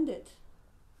seeking ended.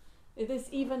 It is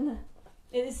even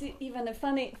a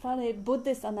funny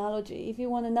Buddhist analogy. If you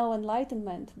want to know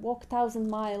enlightenment, walk 1,000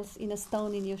 miles in a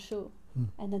stone in your shoe.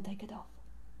 And then take it off.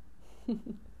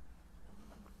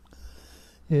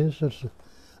 Yes, that's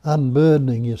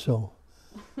unburdening yourself.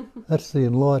 That's the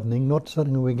enlightening, not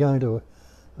something we're going to...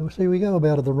 See, we go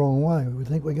about it the wrong way. We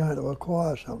think we're going to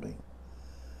acquire something.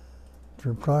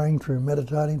 Through praying, through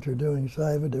meditating, through doing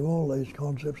savor, do all these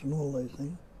concepts and all these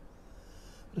things.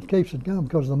 But it keeps it going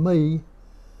because the me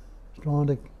is trying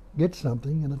to get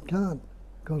something and it can't,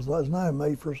 because there's no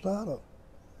me for a starter.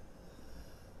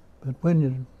 But when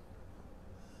you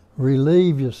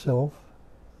relieve yourself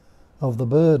of the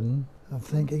burden of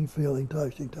thinking, feeling,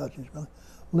 tasting, touching, smelling,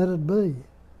 let it be.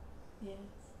 Yes.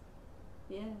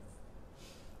 Yes.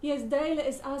 Yes, Dale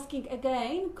is asking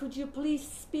again, could you please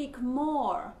speak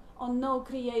more on no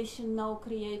creation, no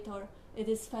creator? It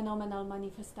is phenomenal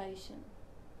manifestation.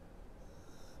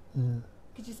 Yeah.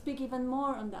 Could you speak even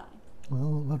more on that?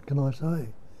 Well, what can I say?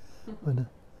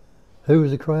 Who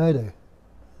is the creator?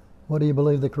 What do you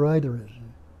believe the creator is?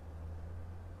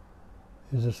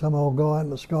 Is there some old guy in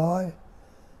the sky?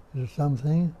 Is there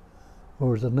something?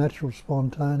 Or is it natural,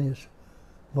 spontaneous,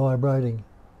 vibrating,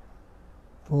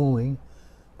 forming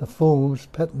the forms,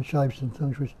 pattern shapes and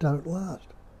things which don't last?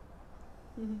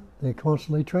 Mm-hmm. They're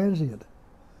constantly transient.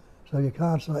 So you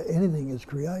can't say anything is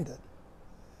created.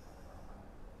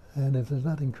 And if there's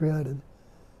nothing created,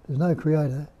 there's no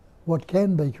creator, what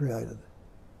can be created?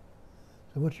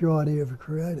 So what's your idea of a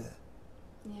creator?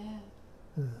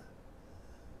 Yeah.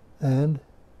 And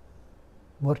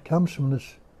what comes from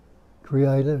this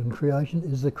creator and creation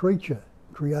is the creature,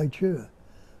 creature.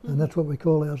 And that's what we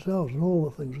call ourselves and all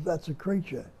the things. That's a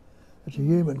creature. That's a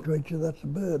human creature, that's a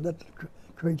bird. That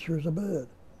creature is a bird.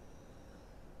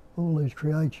 All these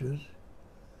creatures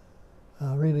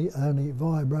are really only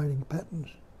vibrating patterns,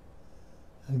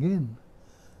 again,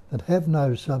 that have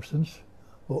no substance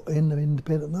or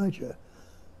independent nature.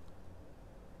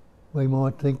 We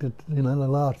might think that, the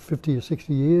last 50 or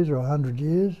 60 years or 100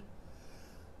 years,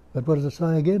 but what does it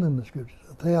say again in the scriptures?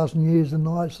 1,000 years in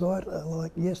eyesight are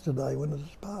like yesterday when it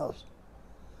has passed,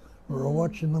 or a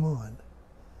watch in the mind.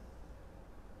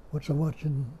 What's a watch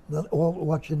in the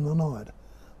night?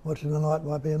 Watch in the night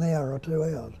might be an hour or 2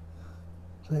 hours.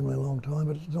 Seemingly a long time,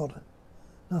 but it's not.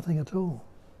 Nothing at all.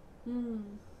 Mm.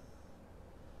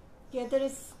 Yeah, there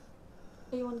is...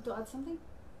 You wanted to add something?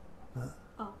 No.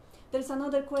 Oh, there's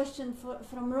another question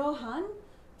from Rohan.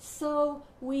 So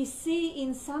we see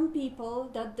in some people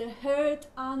that the hurt,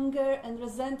 anger and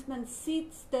resentment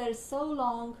sits there so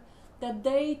long that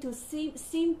they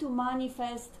seem to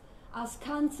manifest as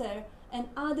cancer and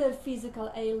other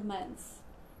physical ailments.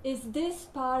 Is this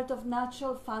part of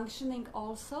natural functioning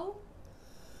also?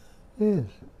 Yes.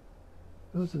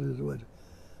 Of course it is.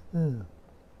 Yeah.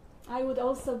 I would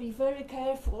also be very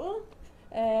careful,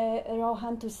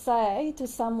 Rohan, to say to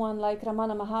someone like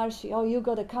Ramana Maharshi, oh, you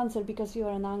got a cancer because you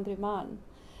are an angry man.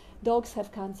 Dogs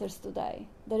have cancers today.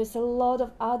 There is a lot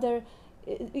of other...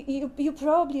 You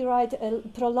probably right,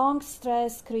 prolonged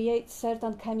stress creates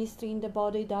certain chemistry in the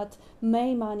body that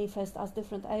may manifest as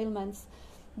different ailments.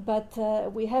 But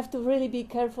we have to really be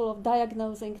careful of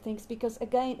diagnosing things because,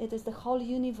 again, it is the whole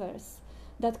universe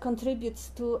that contributes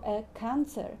to a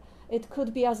cancer. It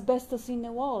could be asbestos in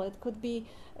the wall. It could be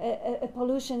a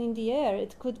pollution in the air.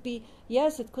 It could be,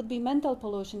 yes, it could be mental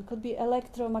pollution. It could be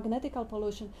electromagnetical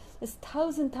pollution. There's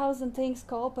thousand things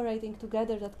cooperating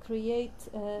together that create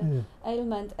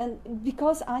ailment. And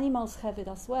because animals have it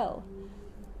as well,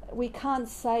 we can't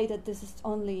say that this is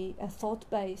only a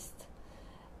thought-based.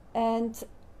 And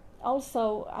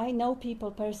also, I know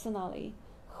people personally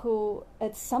who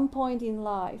at some point in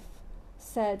life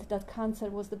said that cancer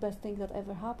was the best thing that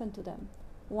ever happened to them.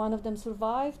 One of them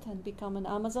survived and became an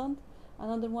Amazon,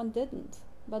 another one didn't.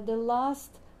 But the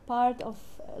last part of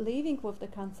living with the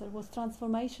cancer was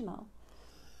transformational.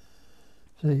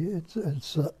 See,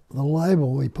 it's the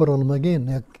label we put on them again.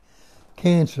 Now,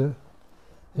 cancer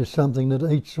is something that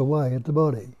eats away at the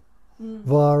body.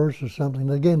 Virus is something,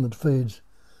 again, that feeds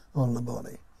on the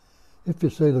body. If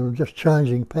you see them just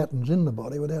changing patterns in the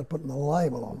body without putting a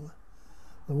label on them,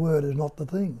 the word is not the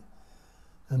thing.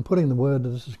 And putting the word that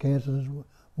this is cancer, is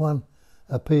one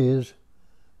appears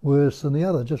worse than the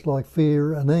other, just like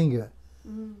fear and anger.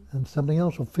 And something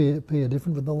else will appear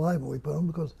different with the label we put on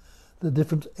because the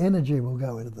different energy will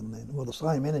go into them then. Well, the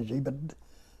same energy, but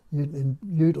you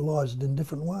utilise it in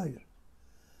different ways.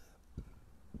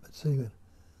 But see,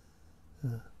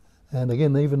 and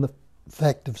again, even the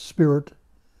fact of spirit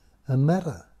and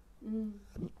matter,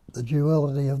 the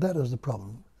duality of that is the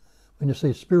problem. When you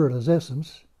see spirit as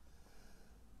essence,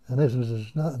 and essence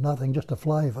is nothing, just a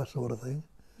flavour sort of thing,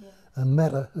 and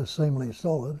matter is seemingly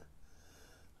solid,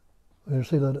 you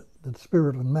see that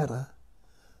spirit and matter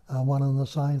are one and the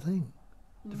same thing.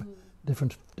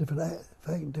 Different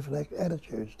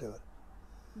attitudes to it.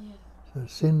 So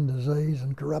sin, disease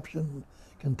and corruption,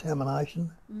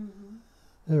 contamination,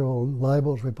 they're all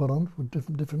labels we put on with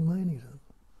different meanings.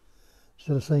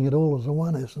 Instead of seeing it all as the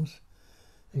one essence,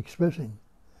 expressing.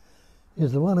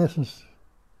 Is the one essence,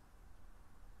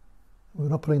 we're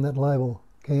not putting that label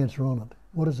cancer on it.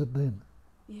 What is it then?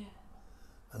 Yeah.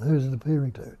 And who's it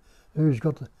appearing to? Who's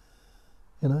got the,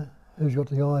 who's got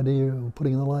the idea of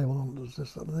putting the label on it as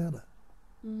this, that, or the other?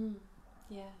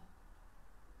 Yeah.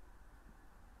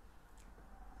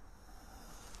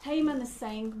 Heyman is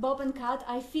saying, Bob and Kat,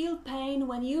 I feel pain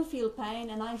when you feel pain,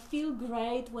 and I feel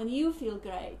great when you feel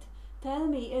great. Tell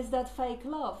me, is that fake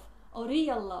love, or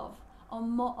real love,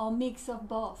 or mix of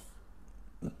both?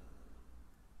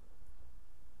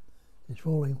 He's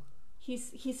falling. He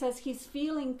says he's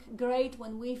feeling great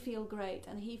when we feel great,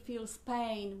 and he feels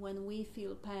pain when we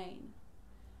feel pain.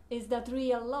 Is that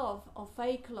real love, or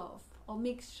fake love, or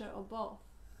mixture of both?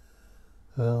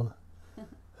 Well,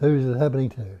 who's it happening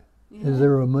to? Yeah. Is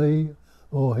there a me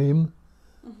or him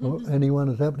or anyone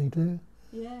it's happening to?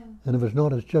 Yeah. And if it's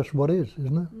not, it's just what is,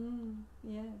 isn't it?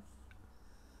 Yes.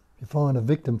 If you find a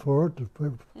victim for it,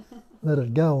 to let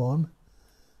it go on,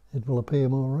 it will appear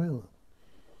more real.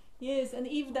 Yes, and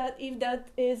if that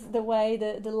is the way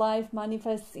the life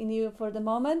manifests in you for the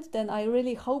moment, then I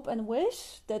really hope and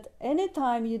wish that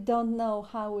anytime you don't know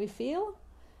how we feel,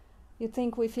 you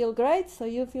think we feel great, so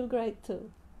you feel great too.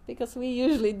 Because we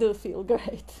usually do feel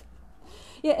great.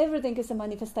 Yeah, everything is a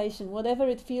manifestation. Whatever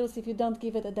it feels, if you don't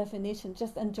give it a definition,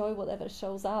 just enjoy whatever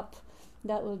shows up.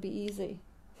 That will be easy.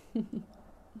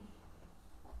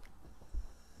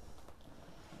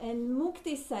 And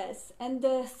Mukti says, and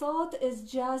the thought is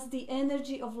just the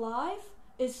energy of life,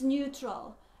 is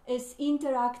neutral, is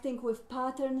interacting with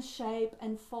pattern, shape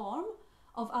and form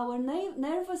of our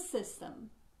nervous system.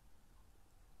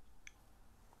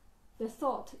 The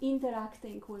thought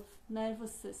interacting with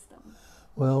nervous system.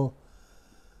 Well,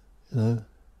 to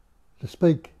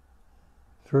speak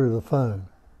through the phone,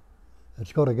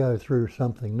 it's got to go through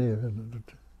something there, isn't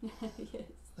it? Yes.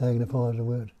 Magnifies the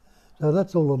word. So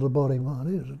that's all of the body mind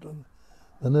is.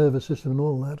 The nervous system and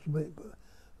all that.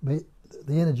 The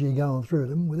energy going through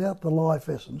them, without the life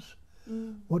essence,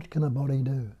 what can a body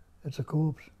do? It's a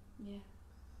corpse. Yeah.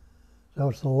 So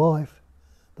it's the life,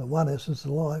 the one essence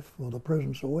of life, or the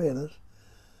presence awareness,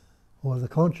 or the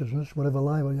consciousness, whatever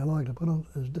label you like to put on,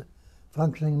 is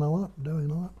functioning the lot, doing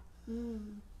the lot.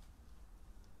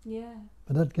 Yeah.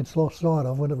 But that gets lost sight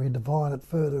of when we define it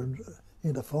further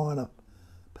into finer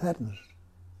patterns.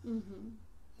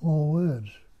 More words,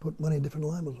 put many different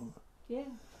labels on it. Yeah.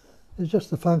 It's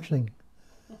just the functioning.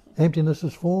 Emptiness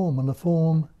is form, and the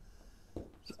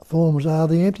forms are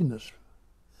the emptiness.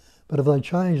 But if they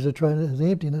change the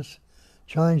emptiness,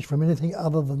 change from anything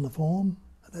other than the form,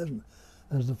 it hasn't.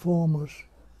 As the form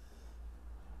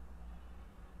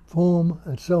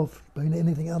itself been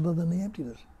anything other than the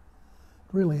emptiness.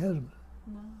 It really hasn't.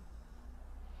 No.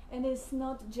 And it's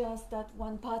not just that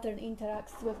one pattern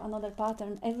interacts with another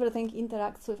pattern. Everything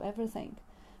interacts with everything.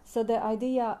 So the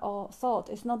idea of thought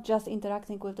is not just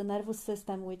interacting with the nervous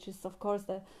system, which is of course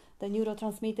the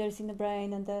neurotransmitters in the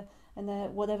brain and the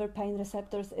whatever pain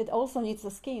receptors. It also needs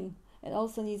the skin. It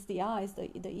also needs the eyes, the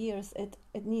ears.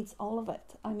 It needs all of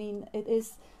it. I mean, it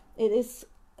is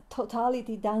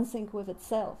totality dancing with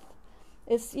itself.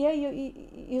 It's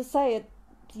you say it.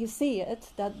 You see it,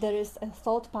 that there is a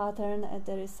thought pattern and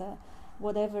there is a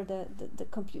whatever the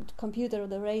computer or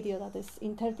the radio that is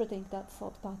interpreting that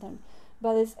thought pattern,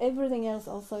 but it's everything else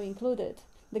also included.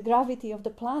 The gravity of the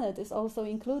planet is also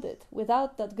included.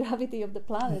 Without that gravity of the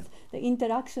planet, the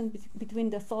interaction between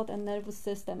the thought and nervous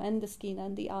system and the skin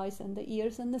and the eyes and the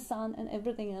ears and the sun and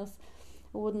everything else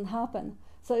wouldn't happen.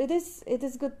 So it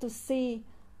is good to see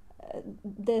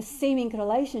the seeming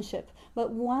relationship, but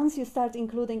once you start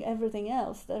including everything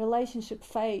else, the relationship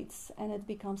fades and it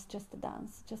becomes just a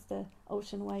dance, just the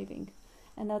ocean waving,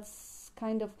 and that's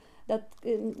kind of that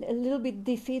a little bit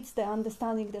defeats the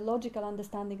understanding, the logical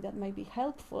understanding that may be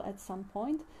helpful at some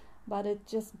point, but it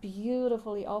just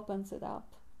beautifully opens it up.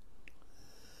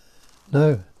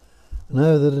 Know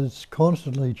that it's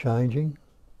constantly changing.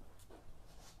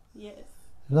 Yes.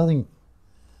 Nothing.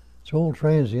 It's all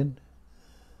transient.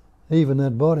 Even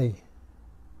that body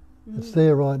that's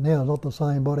there right now is not the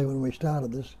same body when we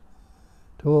started this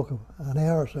talk an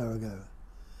hour or so ago.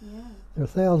 Yeah. There are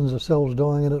thousands of cells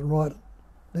dying in it right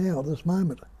now at this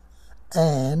moment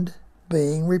and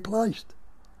being replaced.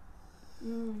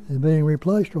 They're being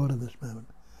replaced right at this moment.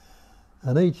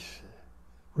 And each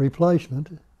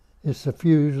replacement is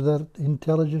suffused with that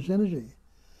intelligence energy.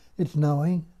 It's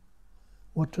knowing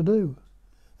what to do,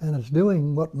 and it's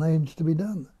doing what needs to be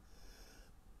done.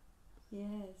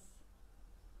 Yes.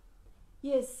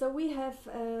 Yes, so we have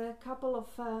a couple of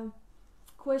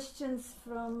questions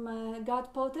from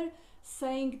God Potter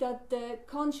saying that the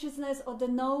consciousness or the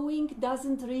knowing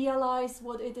doesn't realize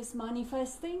what it is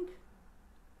manifesting.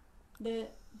 No,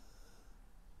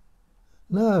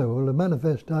 well, the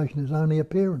manifestation is only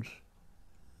appearance.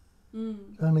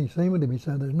 It's only seeming to be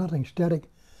so. There's nothing static.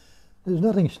 There's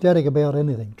nothing static about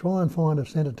anything. Try and find a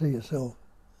centre to yourself.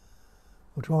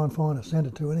 Or try and find a centre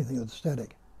to anything that's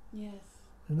static. Yes.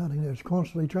 There's nothing there. It's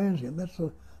constantly transient. That's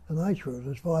the nature of it.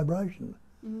 It's vibration.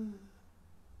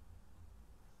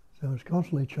 So it's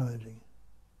constantly changing.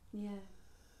 Yeah.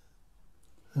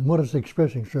 And what it's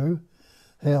expressing through,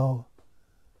 how,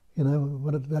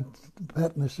 that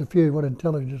pattern is suffused, what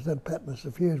intelligence that pattern is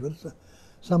suffused with.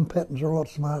 Some patterns are a lot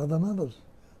smarter than others.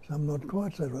 Some not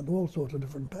quite so, but all sorts of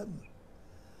different patterns.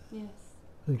 Yes.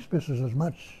 It expresses as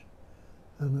much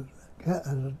and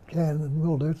it can and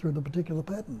will do through the particular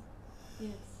pattern.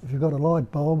 Yes. If you've got a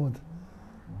light bulb with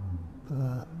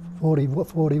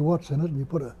 40 watts in it and you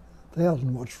put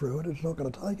 1,000 watts through it, it's not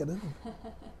going to take it, is it?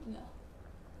 No.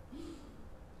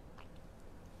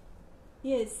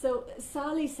 Yes, so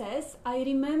Sally says, I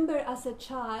remember as a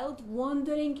child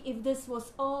wondering if this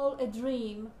was all a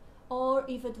dream or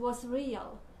if it was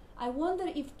real. I wonder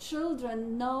if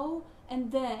children know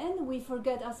and then we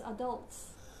forget as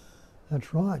adults.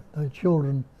 That's right. The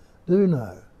children do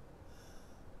know.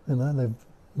 You know, they're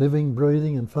living,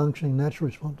 breathing and functioning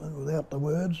naturally without the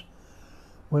words.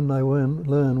 When they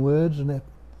learn words, and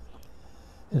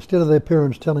instead of their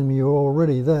parents telling me you're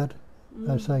already that,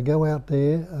 they say go out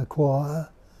there, acquire,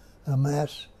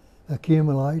 amass,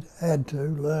 accumulate, add to,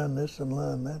 learn this and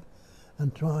learn that,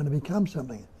 and trying to become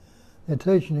something. They're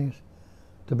teaching us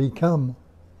to become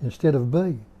instead of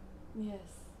be. Yes.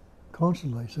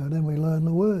 Constantly, so then we learn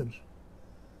the words.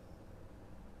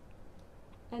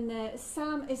 And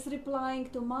Sam is replying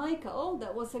to Michael,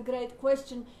 that was a great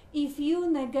question. If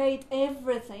you negate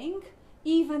everything,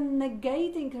 even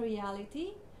negating reality,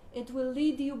 it will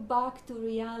lead you back to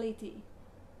reality.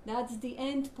 That's the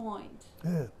end point.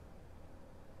 Yeah.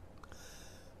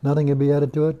 Nothing can be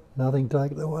added to it, nothing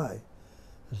taken away.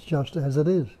 It's just as it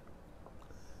is.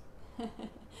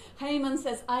 Heyman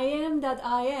says, I am that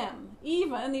I am,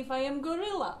 even if I am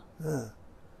gorilla. Yeah.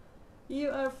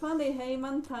 You are funny,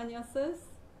 Heyman, Tanya says.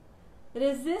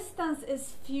 Resistance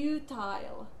is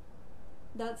futile.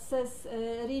 That says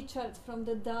Richard from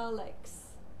the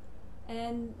Daleks.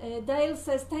 And Dale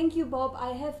says, thank you, Bob.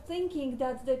 I have thinking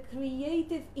that the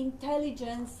creative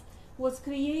intelligence was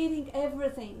creating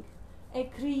everything. A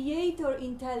creator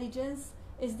intelligence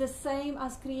is the same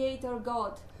as creator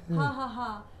God. Ha ha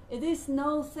ha. It is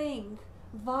no thing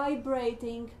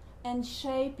vibrating and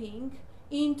shaping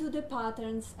into the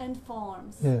patterns and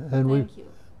forms. Yeah, and Thank you.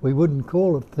 We wouldn't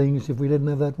call it things if we didn't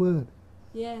have that word.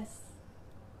 Yes.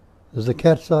 Does the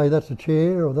cat say that's a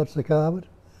chair or that's the carpet?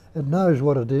 It knows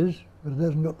what it is, but it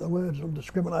hasn't got the words or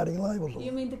discriminating labels on it.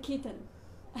 You mean the kitten?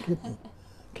 Kitten.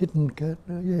 Kitten, cat,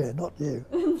 yeah, not you.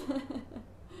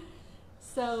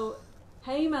 So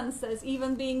Heyman says,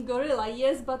 even being gorilla,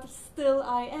 yes, but still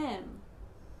I am.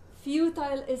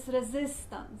 Futile is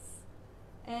resistance.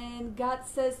 And God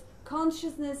says,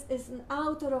 consciousness is an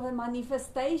author of a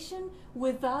manifestation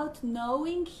without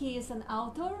knowing he is an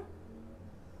author,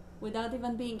 without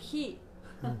even being he.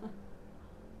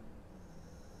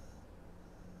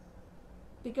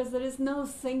 Because there is no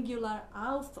singular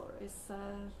author. It's,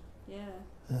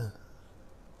 yeah.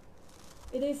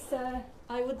 It is,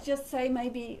 I would just say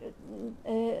maybe,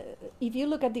 if you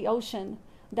look at the ocean,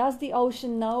 does the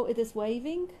ocean know it is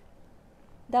waving?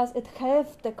 Does it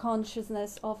have the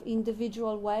consciousness of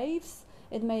individual waves?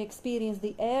 It may experience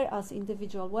the air as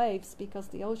individual waves because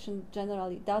the ocean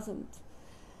generally doesn't.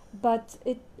 But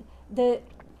the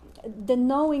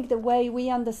knowing the way we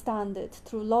understand it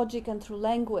through logic and through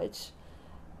language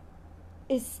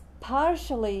is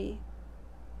partially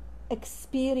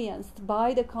experienced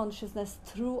by the consciousness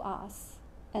through us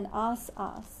and us.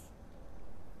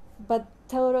 But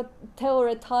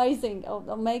theoretizing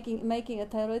or making a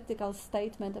theoretical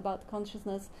statement about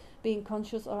consciousness being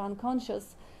conscious or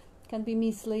unconscious can be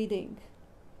misleading.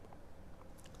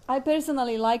 I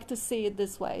personally like to see it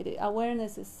this way. The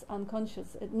awareness is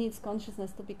unconscious. It needs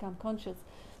consciousness to become conscious.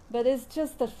 But it's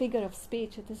just a figure of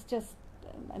speech. It is just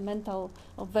a mental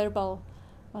or verbal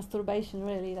masturbation,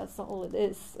 really. That's all it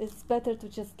is. It's better to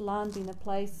just land in a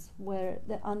place where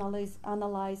the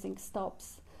analyzing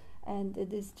stops and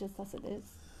it is just as it is.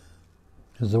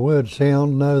 Does the word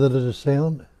sound know that it is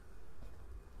sound?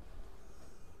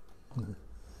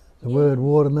 The word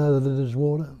water know that it is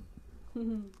water?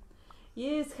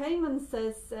 Yes, Heyman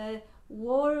says,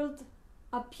 world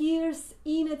appears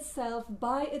in itself,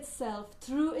 by itself,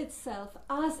 through itself,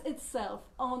 as itself,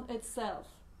 on itself.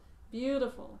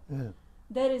 Beautiful. Yeah.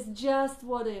 That is just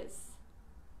what is.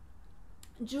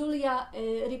 Julia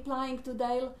replying to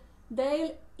Dale,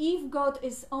 Dale, if God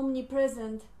is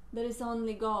omnipresent, there is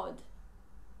only God.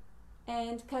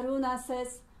 And Karuna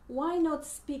says, why not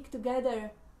speak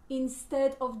together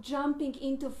instead of jumping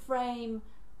into frame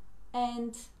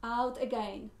and out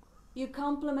again? You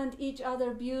complement each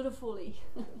other beautifully.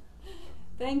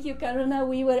 Thank you, Karuna.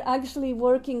 We were actually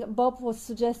working, Bob was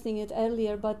suggesting it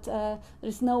earlier, but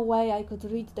there's no way I could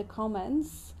read the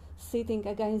comments sitting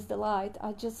against the light.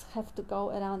 I just have to go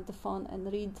around the phone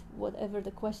and read whatever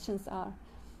the questions are.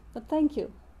 But thank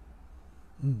you.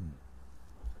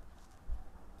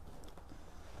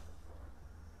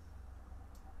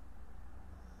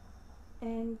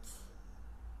 And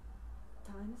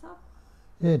time is up.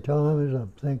 Yeah, time is up.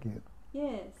 Thank you.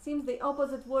 Yeah, seems the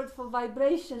opposite word for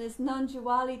vibration is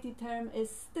non-duality term is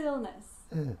stillness.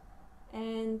 Yeah.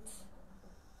 And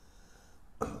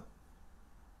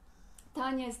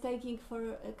Tanya is taking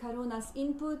for Karuna's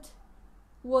input.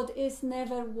 What is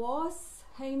never was,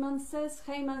 Heyman says.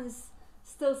 Heyman is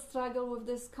still struggle with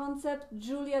this concept.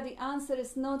 Julia, the answer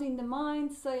is not in the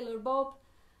mind, Sailor Bob.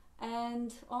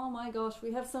 And oh my gosh,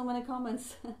 we have so many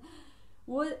comments.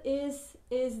 What is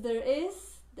there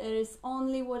is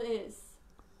only what is.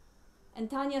 And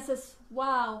Tanya says,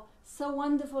 wow, so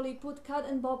wonderfully put, Kat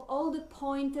and Bob, all the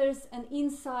pointers and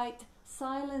insight,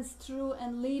 silence through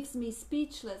and leaves me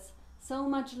speechless. So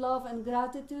much love and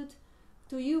gratitude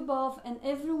to you, Bob, and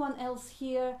everyone else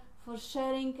here for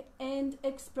sharing and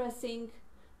expressing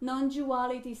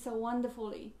non-duality so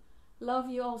wonderfully. Love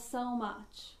you all so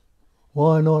much.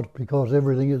 Why not? Because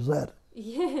everything is that.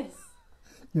 Yes.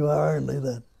 You are only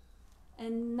that.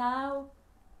 And now,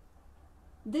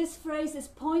 this phrase is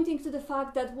pointing to the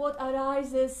fact that what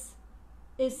arises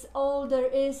is all there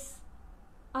is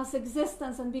as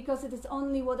existence, and because it is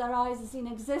only what arises in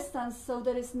existence, so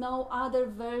there is no other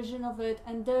version of it,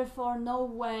 and therefore no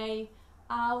way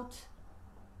out,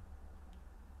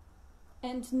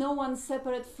 and no one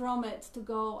separate from it to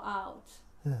go out.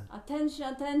 Yeah. Attention,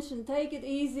 attention, take it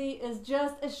easy, it's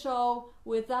just a show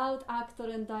without actor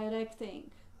and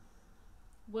directing.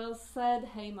 Well said,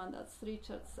 Heyman, that's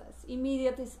Richard says.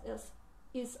 Immediate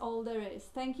is all there is.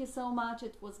 Thank you so much,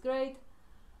 it was great.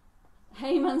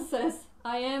 Heyman says,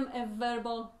 I am a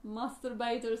verbal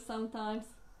masturbator sometimes.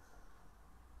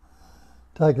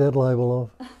 Take that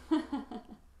label off.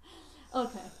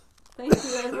 Okay, thank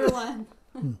you everyone.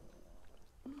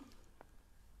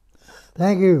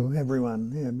 Thank you,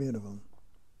 everyone. Yeah, beautiful.